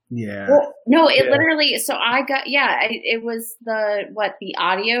 Yeah. Well, no, it literally. So I got it was the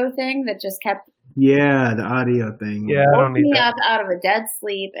audio thing that just kept. Yeah, the audio thing. Yeah, I don't need me that. up out of a dead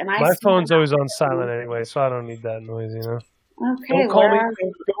sleep, and my phone's always on silent anyway, so I don't need that noise. Okay,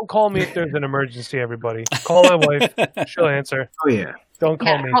 don't call me if there's an emergency, everybody. Call my wife. She'll answer. Oh, yeah. Don't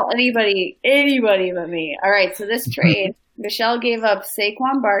call me. Call anybody but me. All right, so this trade, Michelle gave up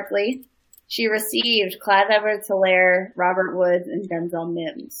Saquon Barkley. She received Clyde Edwards-Helaire, Robert Woods, and Denzel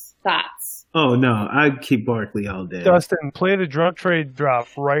Mims. Thoughts? Oh, no. I'd keep Barkley all day. Dustin, play the drunk trade drop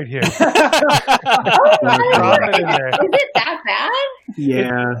right here. Drop it in there. Is it that bad?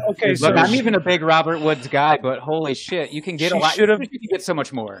 Yeah. Okay, so I'm even a big Robert Woods guy, but holy shit, you can get a lot. You can get so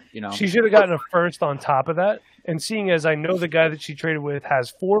much more, She should have gotten a first on top of that. And seeing as I know the guy that she traded with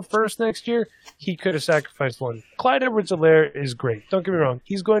has 4 firsts next year, he could have sacrificed one. Clyde Edwards-Helaire is great. Don't get me wrong.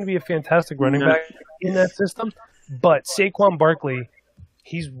 He's going to be a fantastic running back in that system. But Saquon Barkley,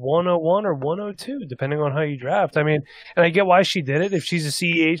 he's 101 or 102, depending on how you draft. I mean, and I get why she did it. If she's a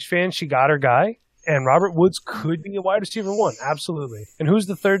CEH fan, she got her guy. And Robert Woods could be a wide receiver 1. Absolutely. And who's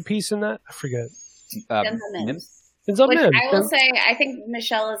the third piece in that? I forget. Denzel Mims. Denzel Mims. I will say, I think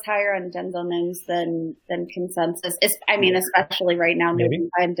Michelle is higher on Denzel Mims than consensus. Especially right now, moving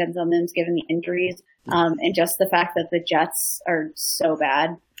by Denzel Mims given the injuries and just the fact that the Jets are so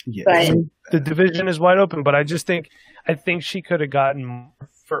bad. Yeah. But the division is wide open, but I think she could have gotten more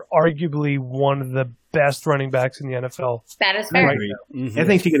for arguably one of the best running backs in the NFL. That is fair. Right. Mm-hmm. I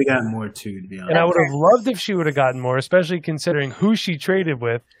think she could have gotten more too, to be honest. And I would have loved if she would have gotten more, especially considering who she traded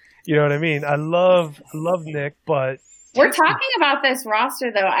with. You know what I mean? I love Nick, but We're talking about this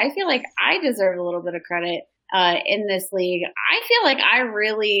roster, though. I feel like I deserve a little bit of credit in this league. I feel like I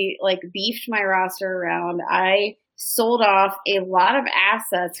really beefed my roster around. I sold off a lot of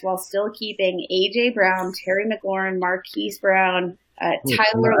assets while still keeping A.J. Brown, Terry McLaurin, Marquise Brown,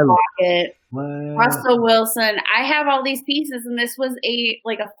 Tyler Lockett, Russell Wilson. I have all these pieces, and this was a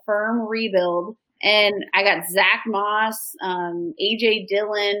firm rebuild. And I got Zach Moss, A.J.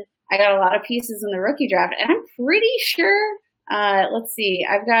 Dillon. I got a lot of pieces in the rookie draft, and I'm pretty sure. Let's see.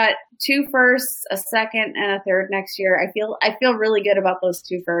 I've got 2 firsts, a second, and a third next year. I feel really good about those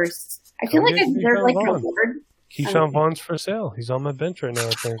 2 firsts. I feel like I deserve an award. Keyshawn Vaughn's for sale. He's on my bench right now,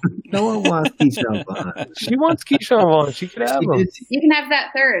 I think. No one wants Keyshawn Vaughn. She wants Keyshawn Vaughn. She could have him. You can have that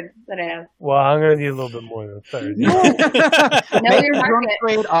third that I have. Well, I'm going to need a little bit more than a third. Know your market.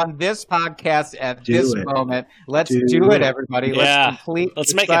 Trade on this podcast at this moment. Let's do it, everybody. Yeah.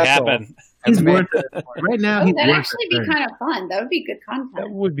 Let's make it happen. He's worth it. Right now, he's That'd worth actually it. be kind of fun. That would be good content.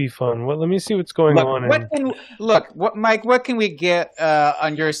 That would be fun. Well, let me see what's going on. Mike, what can we get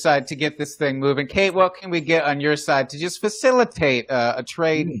on your side to get this thing moving? Kate, what can we get on your side to just facilitate a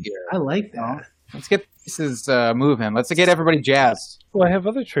trade here? I like that. Let's get pieces moving. Let's get everybody jazzed. Well, I have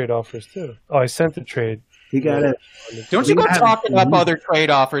other trade offers, too. Oh, I sent the trade. You got it. Don't you go talking up other trade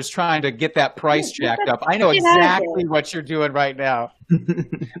offers trying to get that price jacked up. I know exactly what you're doing right now.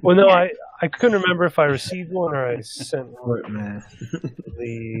 Well, no, I couldn't remember if I received one or I sent one. Man.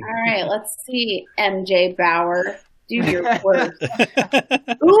 All right, let's see. MJ Bauer, do your work.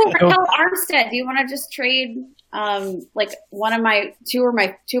 Ooh, Raquel Armstead. Do you want to just trade one of my two of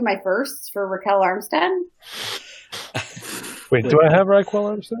my firsts for Raquel Armstead? Wait, do I have Raquel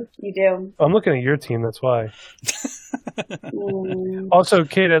Armstead? You do. I'm looking at your team, that's why. Also,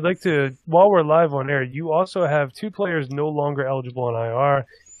 Kate, I'd like to, while we're live on air, you also have 2 players no longer eligible on IR.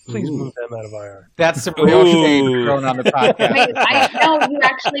 Please move them out of IR. That's some real shade thrown on the podcast. Wait, you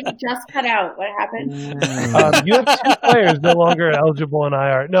actually just cut out. What happened? You have 2 players no longer eligible on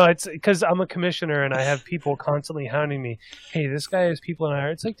IR. No, it's because I'm a commissioner and I have people constantly hounding me. Hey, this guy has people on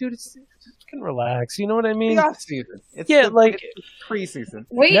IR. It's like, dude, it's relax. You know what I mean? The off season. It's preseason.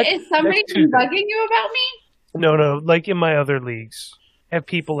 Wait, is somebody been bugging you about me? No. Like in my other leagues, I have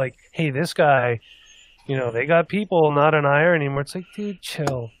people like, hey, this guy, they got people not on IR anymore. It's like, dude,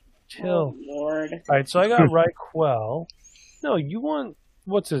 chill. Oh, Lord. All right, so I got Raquel. No, you want,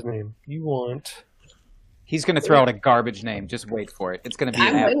 what's his name? You want... He's going to throw out a garbage name. Just wait for it. It's going to be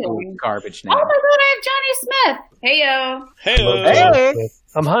an absolute garbage name. Oh, my God, I have Johnny Smith. Heyo. Hey.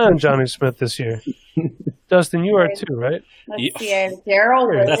 I'm high on Johnny Smith this year. Dustin, you are too, right? Let's see. I have Daryl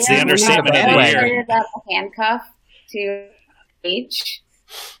Williams. That's the understatement of the year. That's a handcuff to H.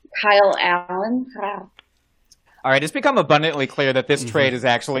 Kyle Allen. All right, it's become abundantly clear that this trade is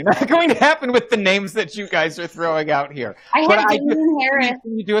actually not going to happen with the names that you guys are throwing out here. I have Damien Harris.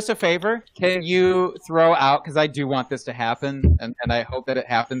 Can you do us a favor? Can you throw out, because I do want this to happen, and I hope that it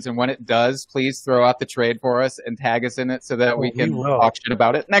happens, and when it does, please throw out the trade for us and tag us in it so that we can talk shit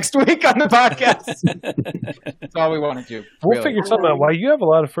about it next week on the podcast. That's all we want to do. We'll figure something out. Why you have a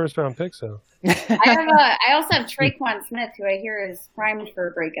lot of first-round picks, though. I also have Traquan Smith, who I hear is primed for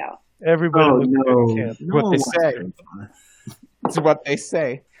a breakout. Everybody what they say. It's what they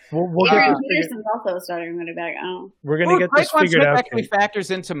say. Adrian Peterson's also starting running back. Oh. We're going to get this figured out. Actually factors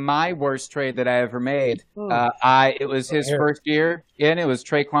into my worst trade that I ever made. It was his first year in. It was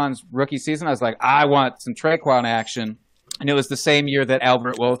Traquan's rookie season. I was like, I want some Traquan action. And it was the same year that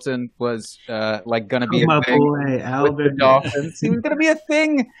Albert Wilson was going to be a thing. Boy, Albert. With the Dolphins. He was going to be a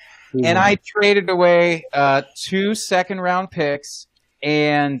thing. And I traded away 2 second-round picks.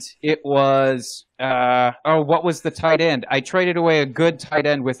 And it was, what was the tight end? I traded away a good tight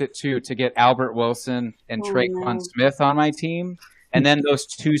end with it, too, to get Albert Wilson and Traquan Smith on my team. And then those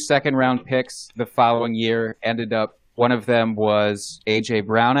 2 second-round picks the following year ended up, one of them was A.J.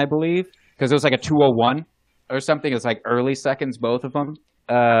 Brown, I believe, because it was like a 201 or something. It was like early seconds, both of them.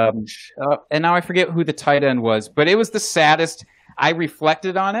 And now I forget who the tight end was, but it was the saddest. I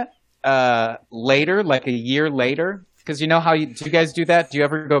reflected on it later, like a year later. Because you know how do you guys do that? Do you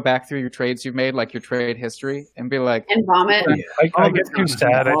ever go back through your trades you've made, like your trade history, and be like... And vomit? I get too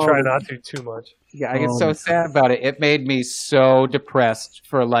sad. I try not to too much. Yeah, I get so sad about it. It made me so depressed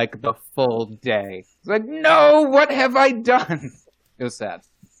for like the full day. It's like, no, what have I done? It was sad.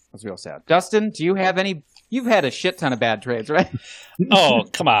 It was real sad. Dustin, do you have any You've had a shit ton of bad trades, right? Oh,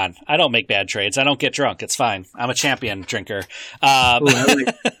 come on. I don't make bad trades. I don't get drunk. It's fine. I'm a champion drinker. Guys, I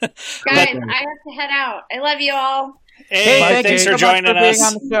have to head out. I love you all. Hey, thanks for joining us. Being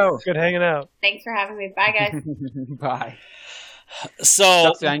on the show. Good hanging out. Thanks for having me. Bye, guys. Bye.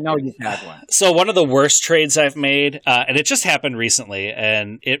 So I know you've had one. So one of the worst trades I've made, and it just happened recently,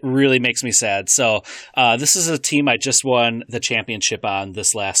 and it really makes me sad. So this is a team I just won the championship on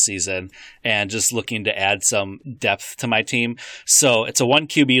this last season, and just looking to add some depth to my team. So it's a 1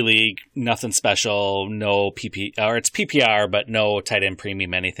 QB league, nothing special, no or it's PPR, but no tight end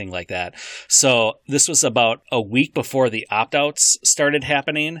premium, anything like that. So this was about a week before the opt-outs started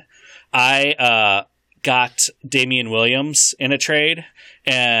happening. I got Damian Williams in a trade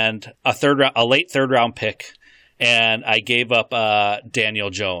and a late third round pick, and I gave up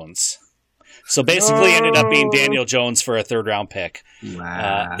Daniel Jones. So basically ended up being Daniel Jones for a third round pick.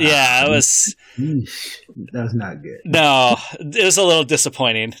 Wow. Yeah, it was. That was not good. No, it was a little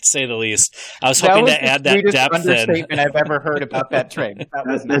disappointing, to say the least. I was hoping to add that depth. Understatement I've ever heard about that trade.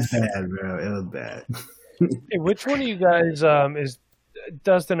 That's bad, bro. It was bad. Hey, which one of you guys is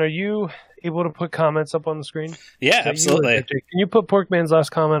Dustin? Are you able to put comments up on the screen? Yeah, absolutely. Can you put Porkman's last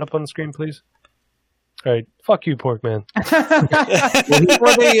comment up on the screen, please? All right, fuck you, Porkman. He says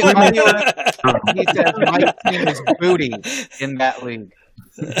my team is booty in that league.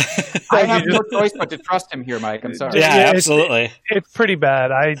 I have no choice but to trust him here, Mike. I'm sorry. Yeah, absolutely. It's pretty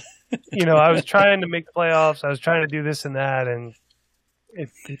bad. I was trying to make the playoffs. I was trying to do this and that, and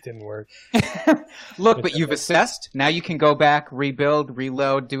it didn't work. Look, but you've assessed. Now you can go back, rebuild,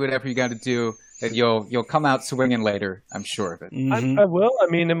 reload, do whatever you got to do, and you'll come out swinging later. I'm sure of it. Mm-hmm. I will. I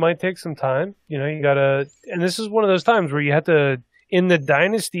mean, it might take some time. You gotta. And this is one of those times where you have to. In the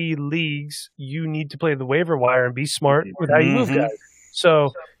dynasty leagues, you need to play the waiver wire and be smart with how you move guys.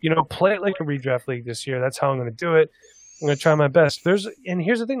 So, play it like a redraft league this year. That's how I'm going to do it. I'm going to try my best. And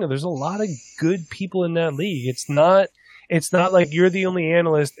here's the thing, though. There's a lot of good people in that league. It's not like you're the only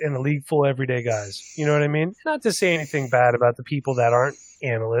analyst in a league full of everyday guys. You know what I mean? Not to say anything bad about the people that aren't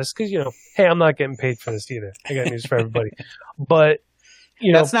analysts, because, hey, I'm not getting paid for this either. I got news for everybody. But,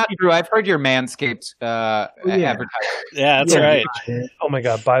 that's not true. I've heard your Manscaped advertising. Yeah, that's right. Oh, my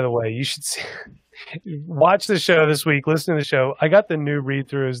God. By the way, you should see. Watch the show this week. Listen to the show. I got the new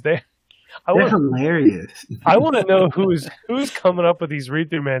read-throughs there. They're hilarious. I want to know who's coming up with these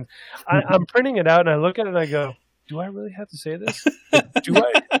read-through, man. I'm printing it out, and I look at it, and I go, do I really have to say this? Do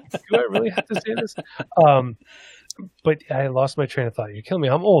I really have to say this? But I lost my train of thought. You're killing me.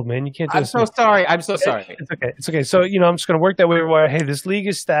 I'm old, man. You can't do this. I'm so sorry. It's okay. So, I'm just going to work that waiver wire. Hey, this league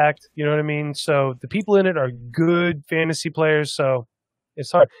is stacked. You know what I mean? So the people in it are good fantasy players. So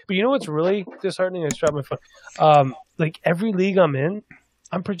it's hard. But you know what's really disheartening? I just dropped my phone. Like every league I'm in,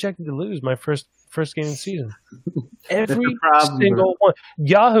 I'm projected to lose my first game of the season. Every single one.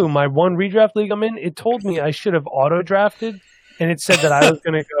 Yahoo, my one redraft league I'm in, it told me I should have auto drafted, and it said that I was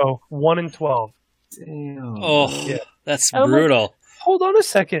going to go 1-12. Damn. Oh, yeah. That's brutal. Like, hold on a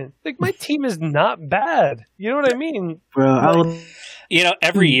second. Like my team is not bad. You know what I mean? Bro,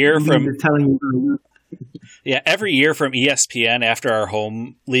 every year from telling you. Yeah, every year from ESPN after our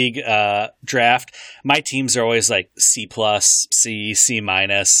home league draft, my teams are always like C+, C, C-.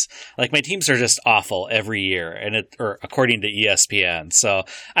 Like my teams are just awful every year, or according to ESPN. So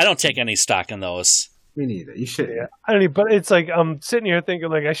I don't take any stock in those. Me neither. You should. Yeah, I don't know, but it's like I'm sitting here thinking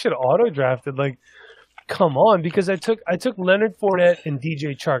like I should have auto drafted. Like, come on, because I took Leonard Fournette and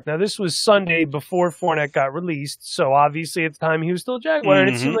DJ Chark. Now this was Sunday before Fournette got released, so obviously at the time he was still a Jaguar, and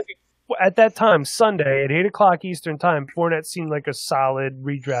it seemed like at that time Sunday at 8:00 Eastern time, Fournette seemed like a solid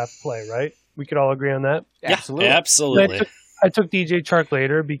redraft play. Right? We could all agree on that. Yeah, absolutely. I took DJ Chark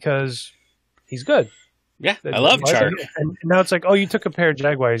later because he's good. Yeah, I love Chark. And now it's like, oh, you took a pair of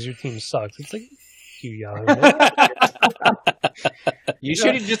Jaguars, your team sucks. It's like. You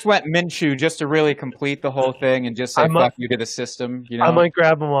should have just went Minshew just to really complete the whole thing and just say fuck you to the system. I might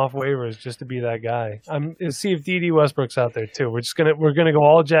grab him off waivers just to be that guy. See if D.D. Westbrook's out there too. We're gonna go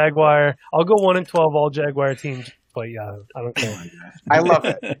all Jaguar. I'll go 1-12 all Jaguar teams. But yeah, I don't care. I love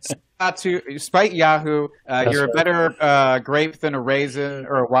it. Spite Yahoo, you're a better grape than a raisin,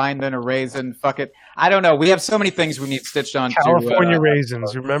 or a wine than a raisin. Fuck it. I don't know. We have so many things we need stitched on. California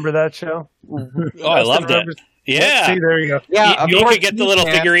Raisins. Remember that show? Oh, I loved it. Yeah. See, there you go. Yeah, you could get the little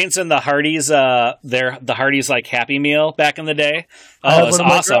figurines in the Hardee's. The Hardee's like Happy Meal back in the day. Oh, it was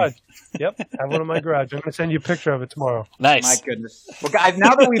awesome. Yep, I have one in my garage. I'm going to send you a picture of it tomorrow. Nice. My goodness. Well, guys,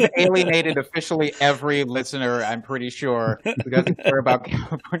 now that we've alienated officially every listener, I'm pretty sure, who doesn't care about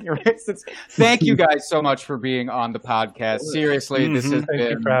California races, thank you guys so much for being on the podcast. Seriously, this has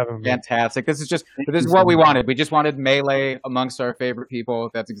been fantastic. This is what we wanted. We just wanted melee amongst our favorite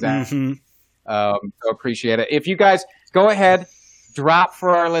people. That's exactly. So appreciate it. If you guys go ahead, drop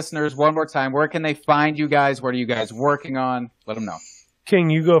for our listeners one more time. Where can they find you guys? What are you guys working on? Let them know.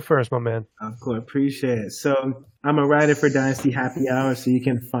 King, you go first, my man. Of course, appreciate it. So I'm a writer for Dynasty Happy Hour, so you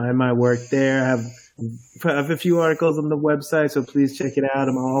can find my work there. I have a few articles on the website, so please check it out.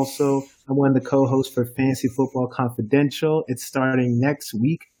 I'm one of the co-hosts for Fantasy Football Confidential. It's starting next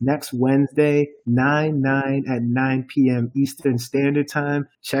week, next Wednesday, 9 p.m. Eastern Standard Time.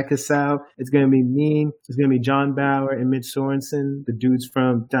 Check us out. It's going to be me. It's going to be John Bauer and Mitch Sorensen, the dudes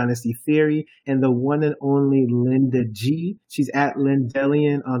from Dynasty Theory, and the one and only Linda G. She's at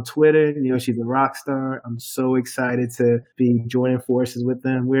Lindelian on Twitter. She's a rock star. I'm so excited to be joining forces with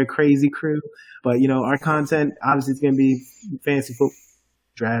them. We're a crazy crew, but our content obviously is going to be fantasy football,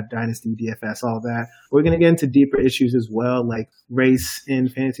 draft, dynasty, DFS, all that. We're going to get into deeper issues as well, like race in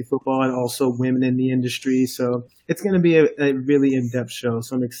fantasy football and also women in the industry. So it's going to be a really in-depth show.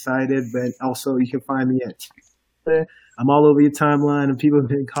 So I'm excited, but also you can find me at Twitter. I'm all over your timeline, and people have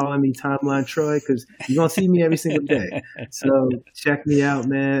been calling me Timeline Troy because you're going to see me every single day. So check me out,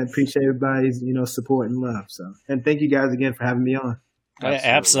 man. Appreciate everybody's, support and love. And thank you guys again for having me on.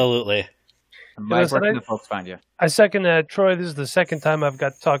 Absolutely. Mike, where can the folks find you? I second that, Troy. This is the second time I've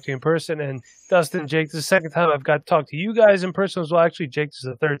got to talk to you in person, and Dustin, Jake, this is the second time I've got to talk to you guys in person as well. Actually, Jake, this is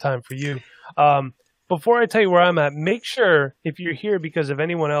the third time for you. Before I tell you where I'm at, make sure if you're here because of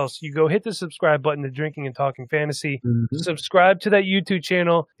anyone else, you go hit the subscribe button to Drinking and Talking Fantasy. Mm-hmm. Subscribe to that YouTube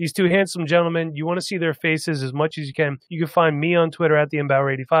channel. These two handsome gentlemen, you want to see their faces as much as you can. You can find me on Twitter at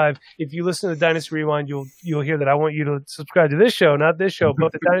TheEmbauer85. If you listen to Dynasty Rewind, you'll hear that I want you to subscribe to this show, not this show,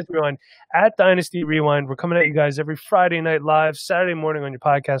 but the Dynasty Rewind at Dynasty Rewind. We're coming at you guys every Friday night live, Saturday morning on your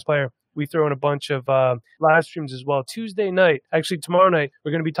podcast player. We throw in a bunch of live streams as well. Tuesday night, actually tomorrow night,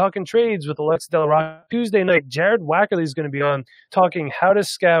 we're going to be talking trades with Alexa Del Rocca. Tuesday night, Jared Wackerly is going to be on talking how to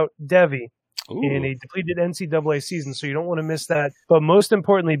scout Devi in a depleted NCAA season, so you don't want to miss that. But most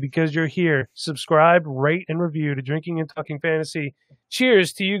importantly, because you're here, subscribe, rate, and review to Drinking and Talking Fantasy.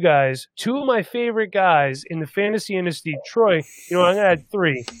 Cheers to you guys. Two of my favorite guys in the fantasy industry. Troy, I'm going to add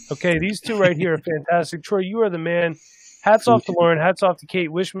three. Okay, these two right here are fantastic. Troy, you are the man. Hats off to Lauren. Hats off to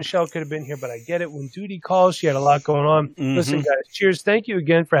Kate. Wish Michelle could have been here, but I get it. When duty calls, she had a lot going on. Mm-hmm. Listen, guys, cheers. Thank you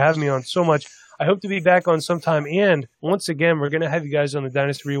again for having me on so much. I hope to be back on sometime. And once again, we're going to have you guys on the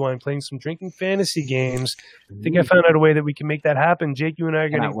Dynasty Rewind playing some drinking fantasy games. I think I found out a way that we can make that happen. Jake, you and I are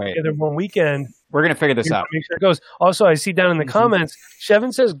going to get together one weekend. We're going to figure this out. Make sure it goes. Also, I see down in the comments,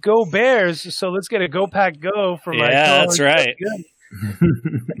 Shevin says, "Go Bears." So let's get a Go Pack Go for my that's right.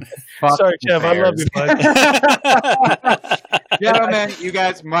 Sorry, Chev. I love you, bud. Gentlemen, you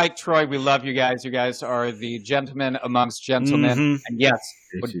guys, Mike, Troy, we love you guys. You guys are the gentlemen amongst gentlemen. Mm-hmm. And yes,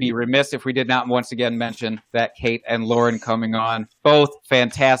 would be remiss if we did not once again mention that Kate and Lauren coming on. Both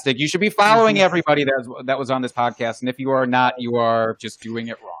fantastic. You should be following everybody that was on this podcast. And if you are not, you are just doing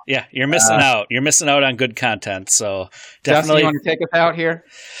it wrong. Yeah, you're missing out. You're missing out on good content. So definitely. Justin, you want to take us out here?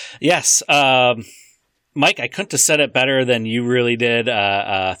 Yes. Mike, I couldn't have said it better than you really did.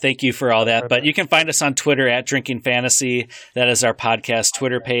 Thank you for all that. But you can find us on Twitter at Drinking Fantasy. That is our podcast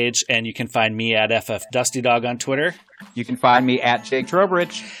Twitter page. And you can find me at FF Dusty Dog on Twitter. You can find me at Jake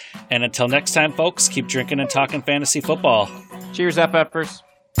Trowbridge. And until next time, folks, keep drinking and talking fantasy football. Cheers, FFers.